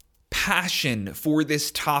passion for this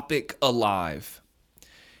topic alive.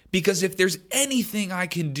 Because if there's anything I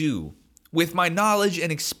can do with my knowledge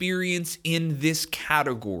and experience in this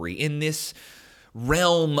category, in this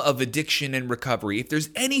realm of addiction and recovery, if there's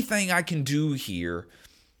anything I can do here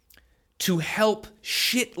to help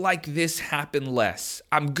shit like this happen less,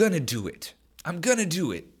 I'm gonna do it.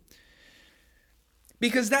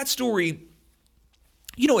 Because that story,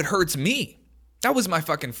 it hurts me. That was my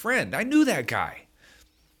fucking friend. I knew that guy.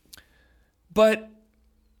 But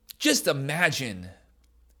just imagine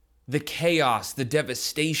the chaos, the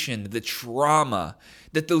devastation, the trauma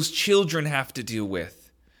that those children have to deal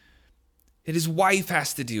with, that his wife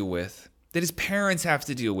has to deal with, that his parents have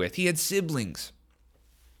to deal with. He had siblings.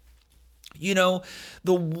 The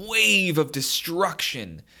wave of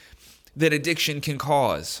destruction that addiction can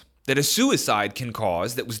cause, that a suicide can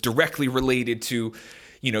cause, that was directly related to,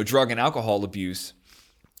 drug and alcohol abuse.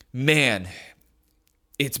 Man,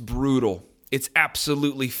 it's brutal. It's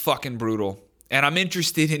absolutely fucking brutal. And I'm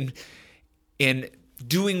interested in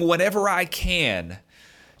doing whatever I can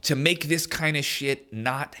to make this kind of shit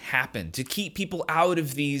not happen, to keep people out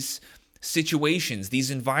of these situations,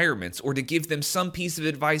 these environments, or to give them some piece of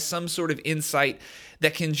advice, some sort of insight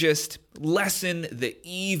that can just lessen the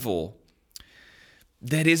evil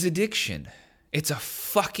that is addiction. It's a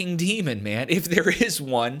fucking demon, man. If there is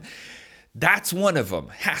one, that's one of them.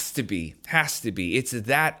 Has to be. It's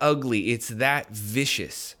that ugly. It's that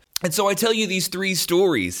vicious. And so I tell you these 3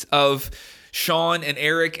 stories of Sean and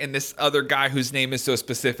Eric and this other guy whose name is so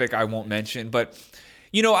specific I won't mention. But,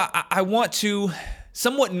 I want to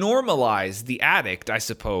somewhat normalize the addict, I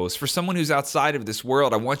suppose. For someone who's outside of this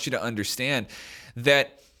world, I want you to understand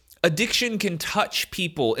that addiction can touch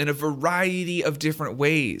people in a variety of different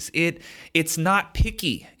ways. It's not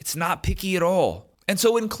picky. It's not picky at all. And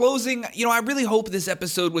so in closing, I really hope this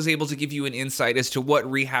episode was able to give you an insight as to what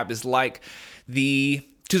rehab is like,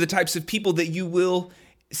 to the types of people that you will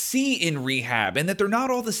see in rehab, and that they're not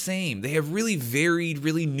all the same. They have really varied,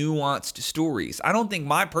 really nuanced stories. I don't think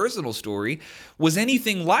my personal story was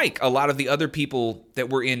anything like a lot of the other people that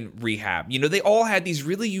were in rehab. They all had these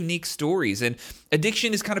really unique stories, and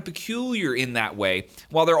addiction is kind of peculiar in that way.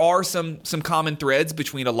 While there are some common threads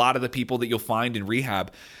between a lot of the people that you'll find in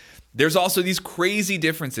rehab, there's also these crazy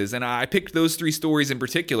differences, and I picked those 3 stories in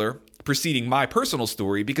particular preceding my personal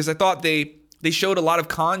story because I thought they showed a lot of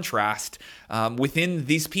contrast within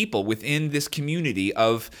these people, within this community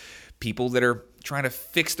of people that are trying to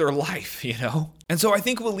fix their life, And so I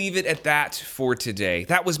think we'll leave it at that for today.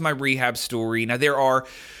 That was my rehab story. Now, there are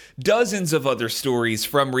dozens of other stories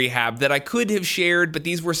from rehab that I could have shared, but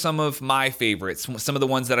these were some of my favorites, some of the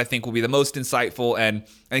ones that I think will be the most insightful, and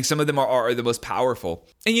I think some of them are the most powerful.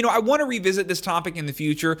 And, I want to revisit this topic in the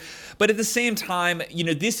future, but at the same time,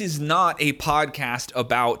 this is not a podcast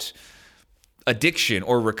about addiction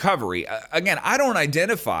or recovery. Again, I don't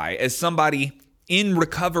identify as somebody in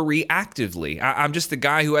recovery actively. I'm just a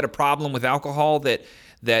guy who had a problem with alcohol that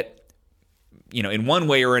in one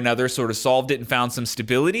way or another sort of solved it and found some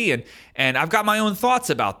stability, and I've got my own thoughts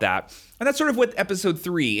about that. And that's sort of what episode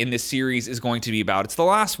 3 in this series is going to be about. It's the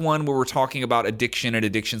last one where we're talking about addiction and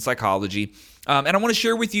addiction psychology. And I want to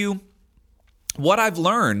share with you what I've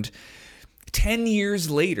learned 10 years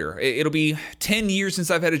later. It'll be 10 years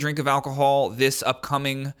since I've had a drink of alcohol this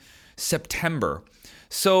upcoming September.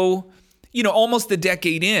 So, almost a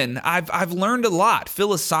decade in, I've learned a lot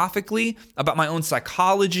philosophically about my own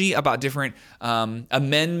psychology, about different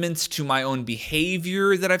amendments to my own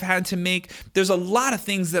behavior that I've had to make. There's a lot of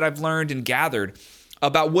things that I've learned and gathered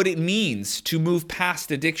about what it means to move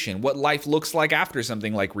past addiction, what life looks like after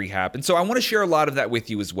something like rehab. And so I want to share a lot of that with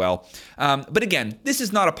you as well. But again, this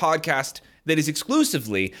is not a podcast that is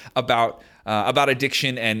exclusively about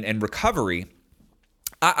addiction and recovery.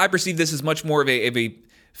 I perceive this as much more of a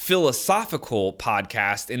philosophical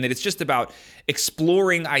podcast, in that it's just about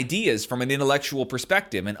exploring ideas from an intellectual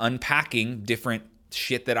perspective and unpacking different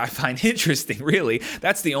shit that I find interesting, really.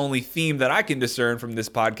 That's the only theme that I can discern from this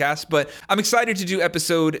podcast. But I'm excited to do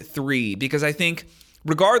episode 3 because I think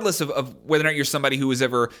regardless of whether or not you're somebody who has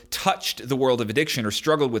ever touched the world of addiction or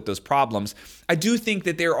struggled with those problems, I do think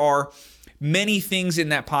that there are many things in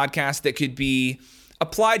that podcast that could be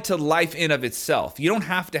applied to life in of itself. You don't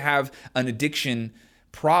have to have an addiction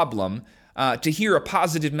problem to hear a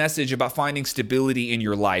positive message about finding stability in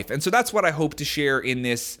your life. And so that's what I hope to share in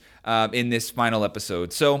this final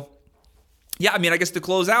episode. So yeah, I guess to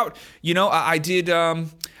close out, I did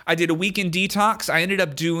a weekend detox. I ended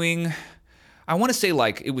up doing, I want to say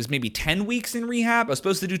it was maybe 10 weeks in rehab. I was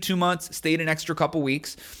supposed to do 2 months, stayed an extra couple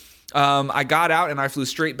weeks. I got out and I flew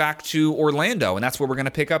straight back to Orlando, and that's where we're going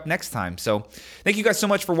to pick up next time. So thank you guys so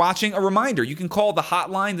much for watching. A reminder, you can call the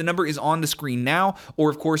hotline. The number is on the screen now, or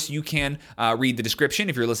of course you can read the description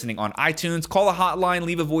if you're listening on iTunes. Call a hotline,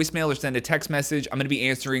 leave a voicemail, or send a text message. I'm going to be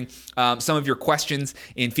answering some of your questions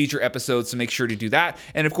in future episodes, so make sure to do that.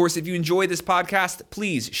 And of course, if you enjoy this podcast,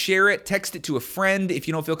 please share it, text it to a friend if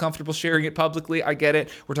you don't feel comfortable sharing it publicly. I get it.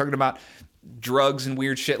 We're talking about drugs and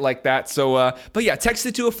weird shit like that. So, but yeah, text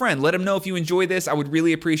it to a friend. Let them know if you enjoy this. I would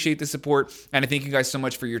really appreciate the support. And I thank you guys so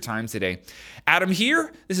much for your time today. Adam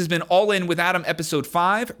here. This has been All In with Adam, episode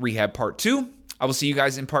 5, Rehab Part 2. I will see you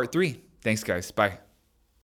guys in Part 3. Thanks, guys. Bye.